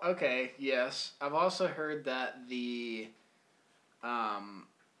exponentially. Yes. I've also heard that the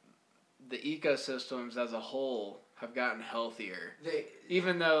ecosystems as a whole have gotten healthier.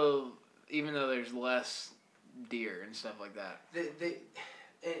 Even though there's less deer and stuff like that.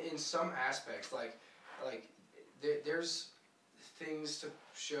 In some aspects, there's things to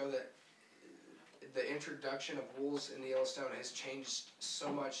show that the introduction of wolves in the Yellowstone has changed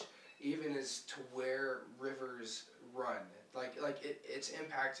so much, even as to where rivers run. It's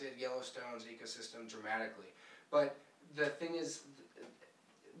impacted Yellowstone's ecosystem dramatically. But the thing is,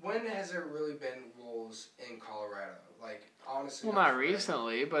 when has there really been wolves in Colorado? Honestly. Well, not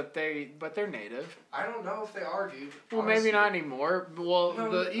recently, but they're native. I don't know if they are, dude. Well, honestly. maybe not anymore. Well,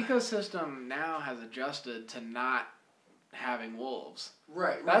 No, the ecosystem now has adjusted to not having wolves.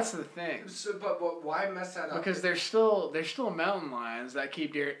 Right. That's the thing. So, but why mess that up? Because there's still mountain lions that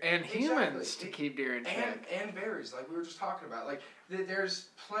keep deer and humans Exactly. to keep deer in check. And bears, like we were just talking about. There's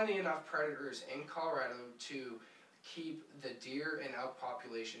plenty enough predators in Colorado to keep the deer and elk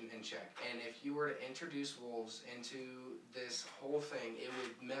population in check. And if you were to introduce wolves into this whole thing, it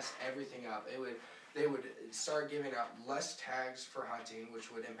would mess everything up. They would start giving out less tags for hunting,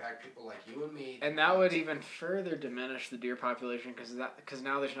 which would impact people like you and me. And that would even further diminish the deer population because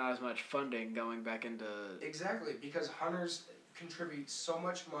now there's not as much funding going back into... Exactly, because hunters contribute so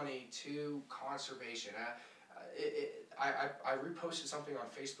much money to conservation. I reposted something on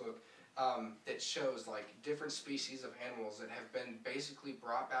Facebook that shows different species of animals that have been basically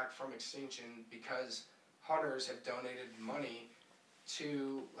brought back from extinction because hunters have donated money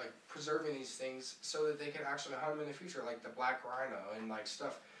to preserving these things so that they can actually hunt them in the future, like the black rhino and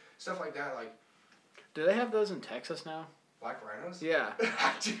stuff like that. Do they have those in Texas now? Black rhinos? Yeah.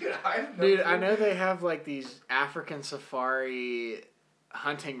 Dude, I know they have these African safari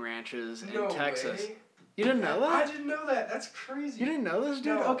hunting ranches in Texas. Way. You didn't know that? I didn't know that. That's crazy. You didn't know this,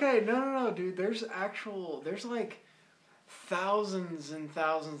 dude? No. Okay, no, dude. There's thousands and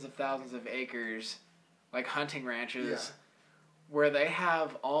thousands of acres, hunting ranches, where they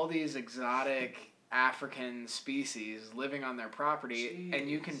have all these exotic African species living on their property, and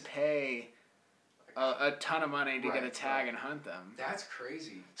you can pay a ton of money to get a tag and hunt them. That's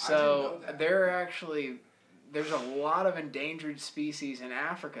crazy. So I didn't know that. There's a lot of endangered species in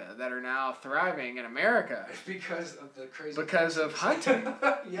Africa that are now thriving in America because of the crazy. Because of hunting.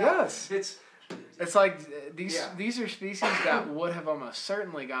 Yeah. Yes. It's these are species that would have almost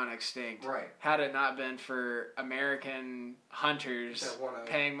certainly gone extinct had it not been for American hunters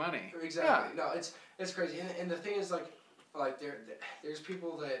paying money. Exactly. Yeah. No, it's crazy. And the thing is there's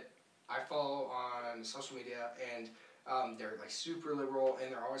people that I follow on social media and they're super liberal and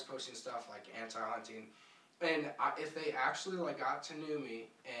they're always posting stuff anti-hunting. And if they actually got to know me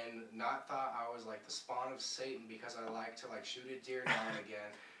and not thought I was the spawn of Satan because I like to shoot a deer now and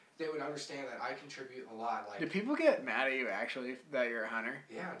again, they would understand that I contribute a lot. Do people get mad at you actually that you're a hunter?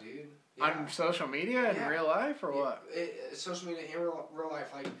 Yeah, dude. Yeah. On social media in real life or what? Social media in real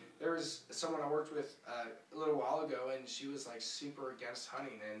life. There was someone I worked with a little while ago, and she was super against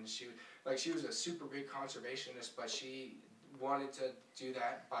hunting, and she was a super big conservationist, but she wanted to do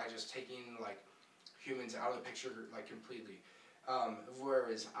that by just taking humans out of the picture completely.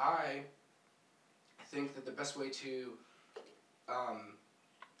 Whereas I think that the best way to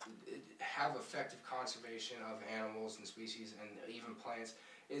have effective conservation of animals and species and even plants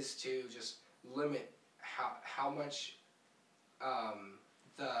is to just limit how much a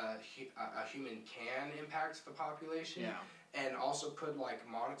human can impact the population, and also put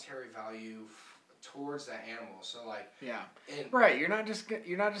monetary value towards that animal. So right, you're not just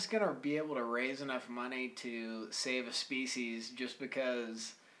gonna be able to raise enough money to save a species just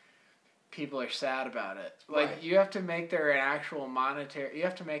because people are sad about it. You have to make there an actual monetary. You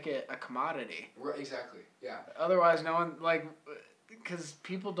have to make it a commodity. Right, exactly. Yeah. Otherwise, no one because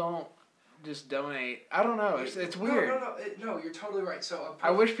people don't just donate. I don't know. It's weird. No, you're totally right. So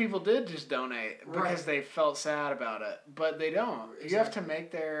I wish people did just donate because they felt sad about it, but they don't. Exactly. You have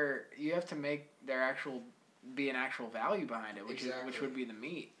to make their actual be an actual value behind it, which would be the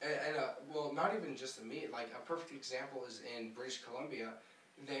meat. And well, not even just the meat. A perfect example is in British Columbia.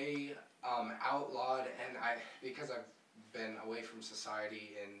 They outlawed, and because I've been away from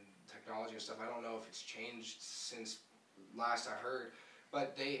society and technology and stuff, I don't know if it's changed since last I heard,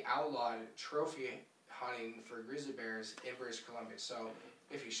 but they outlawed trophy hunting for grizzly bears in British Columbia. So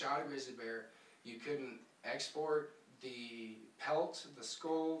if you shot a grizzly bear, you couldn't export the pelt, the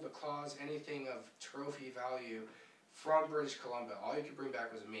skull, the claws, anything of trophy value from British Columbia. All you could bring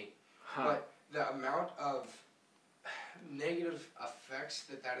back was meat. Huh. But the amount of negative effects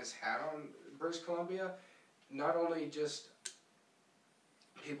that has had on British Columbia, not only just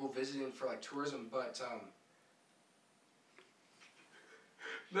people visiting for tourism, but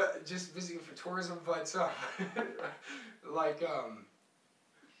just visiting for tourism, but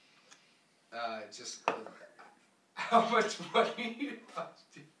just how much money.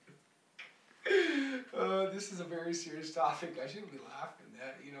 This is a very serious topic. I shouldn't be laughing.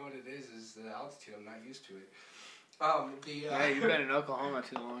 That you know what it is the altitude. I'm not used to it. Yeah, you've been in Oklahoma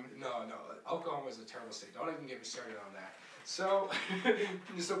too long. No. Oklahoma is a terrible state. Don't even get me started on that. So,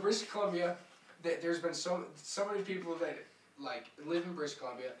 so British Columbia, there's been so many people that like live in British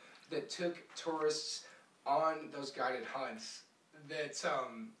Columbia that took tourists on those guided hunts that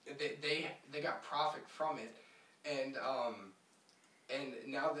they got profit from it, and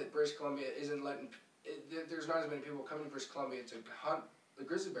now that British Columbia isn't letting, there's not as many people coming to British Columbia to hunt the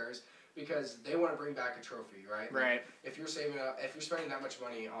grizzly bears because they want to bring back a trophy, right? Right. Like, if you're spending that much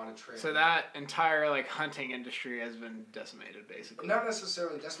money on a trip, So that entire like hunting industry has been decimated, basically. not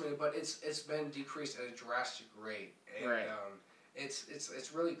necessarily decimated, but it's been decreased at a drastic rate. And, Right.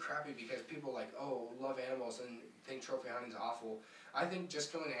 It's really crappy because people love animals and think trophy hunting is awful. I think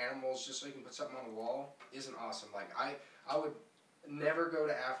just killing animals just so you can put something on the wall isn't awesome. Like I would never go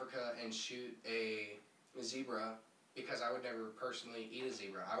to Africa and shoot a zebra because I would never personally eat a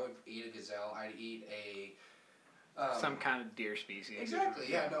zebra. I would eat a gazelle. I'd eat a some kind of deer species. Exactly.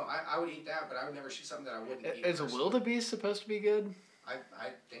 Yeah. No. I would eat that, but I would never shoot something that I wouldn't eat. Is a wildebeest supposed to be good? I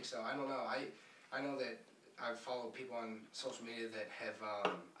think so. I don't know. I know that I've followed people on social media that have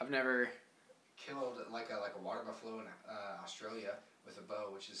I've never. killed like a water buffalo in Australia with a bow,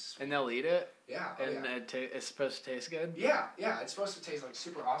 which is sweet. And they'll eat it. Yeah. And it's supposed to taste good. Yeah. It's supposed to taste like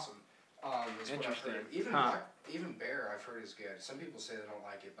super awesome. Is what I've Interesting. heard. Even bear, I've heard is good. Some people say they don't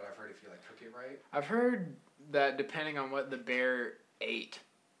like it, but I've heard if you like cook it right. I've heard that depending on what the bear ate,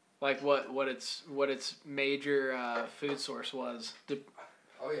 like what its major food source was,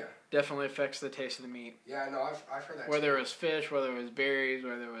 Oh yeah. definitely affects the taste of the meat. Yeah. No, I've heard that. Whether it was fish, whether it was berries,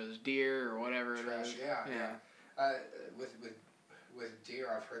 whether it was deer or whatever it Trash. is. Yeah. With deer,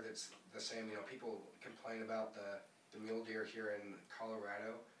 I've heard it's the same. You know, people complain about the mule deer here in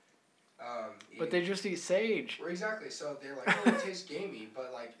Colorado. But they just eat sage. Well, exactly. So they're like, oh, it tastes gamey,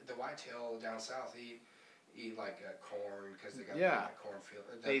 but like the whitetail down south eat like corn because they got like cornfield.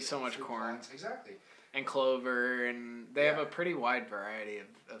 They eat so much corn. Plants. Exactly. And clover, and they have a pretty wide variety of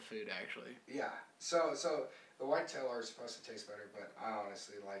food actually. Yeah. So the whitetail are supposed to taste better, but I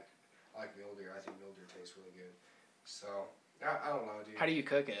honestly like mule deer. I think mule deer tastes really good. So I don't know, dude. How do you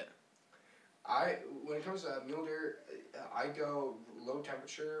cook it? When it comes to mule deer, I go low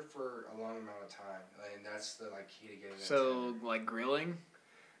temperature for a long amount of time, and that's the key to getting it. So like grilling?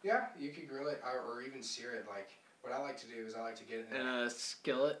 Yeah, you could grill it or even sear it. Like what I like to do is I like to get it in a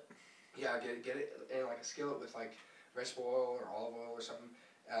skillet. Yeah, get it in like a skillet with like vegetable oil or olive oil or something,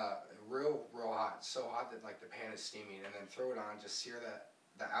 real hot, so hot that like the pan is steaming, and then throw it on, just sear the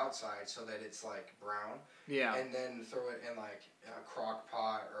outside so that it's like brown. Yeah. And then throw it in like a crock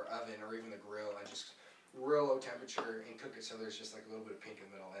pot or oven or even the grill and just real low temperature and cook it so there's just like a little bit of pink in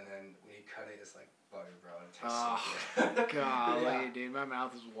the middle, and then when you cut it, it's like butter, bro. It tastes so good. Golly, dude, my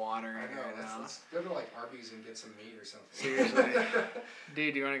mouth is watering I know. right now. Let's go to like Arby's and get some meat or something. Seriously.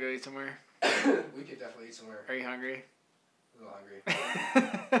 Dude, do you want to go eat somewhere? We could definitely eat somewhere. Are you hungry? A little hungry. I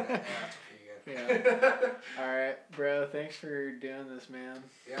have to pee again. Yeah. All right, bro. Thanks for doing this, man.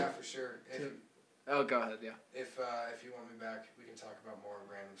 Yeah, for sure. Oh, go ahead. Yeah. If you want me back, we can talk about more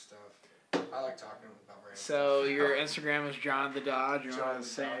random stuff. I like talking about random stuff. So your Instagram is John the Dodge. You John want the to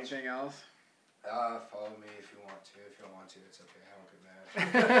say Dodge. anything else? Follow me if you want to. If you don't want to, it's okay. I don't get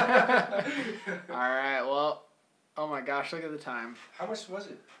mad. All right. Well, oh my gosh, look at the time. How much was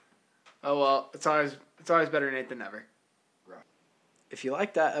it? Oh well, it's always better Nate than never. Right. If you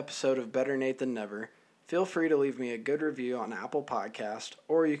like that episode of Better Nate Than Never, feel free to leave me a good review on Apple Podcast,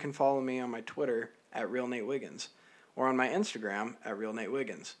 or you can follow me on my Twitter at RealNateWiggins, or on my Instagram at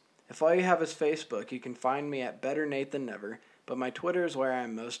RealNateWiggins. If all you have is Facebook, you can find me at Better Nate Than Never, but my Twitter is where I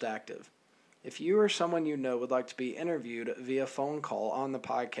am most active. If you or someone you know would like to be interviewed via phone call on the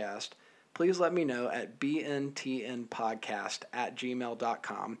podcast, please let me know at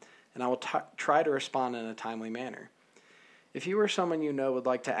bntnpodcast@gmail.com, and I will try to respond in a timely manner. If you or someone you know would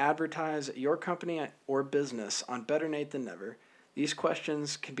like to advertise your company or business on Better Nate Than Never, these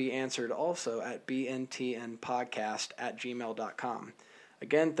questions can be answered also at bntnpodcast@gmail.com.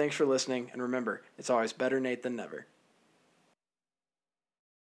 Again, thanks for listening, and remember, it's always better Nate than never.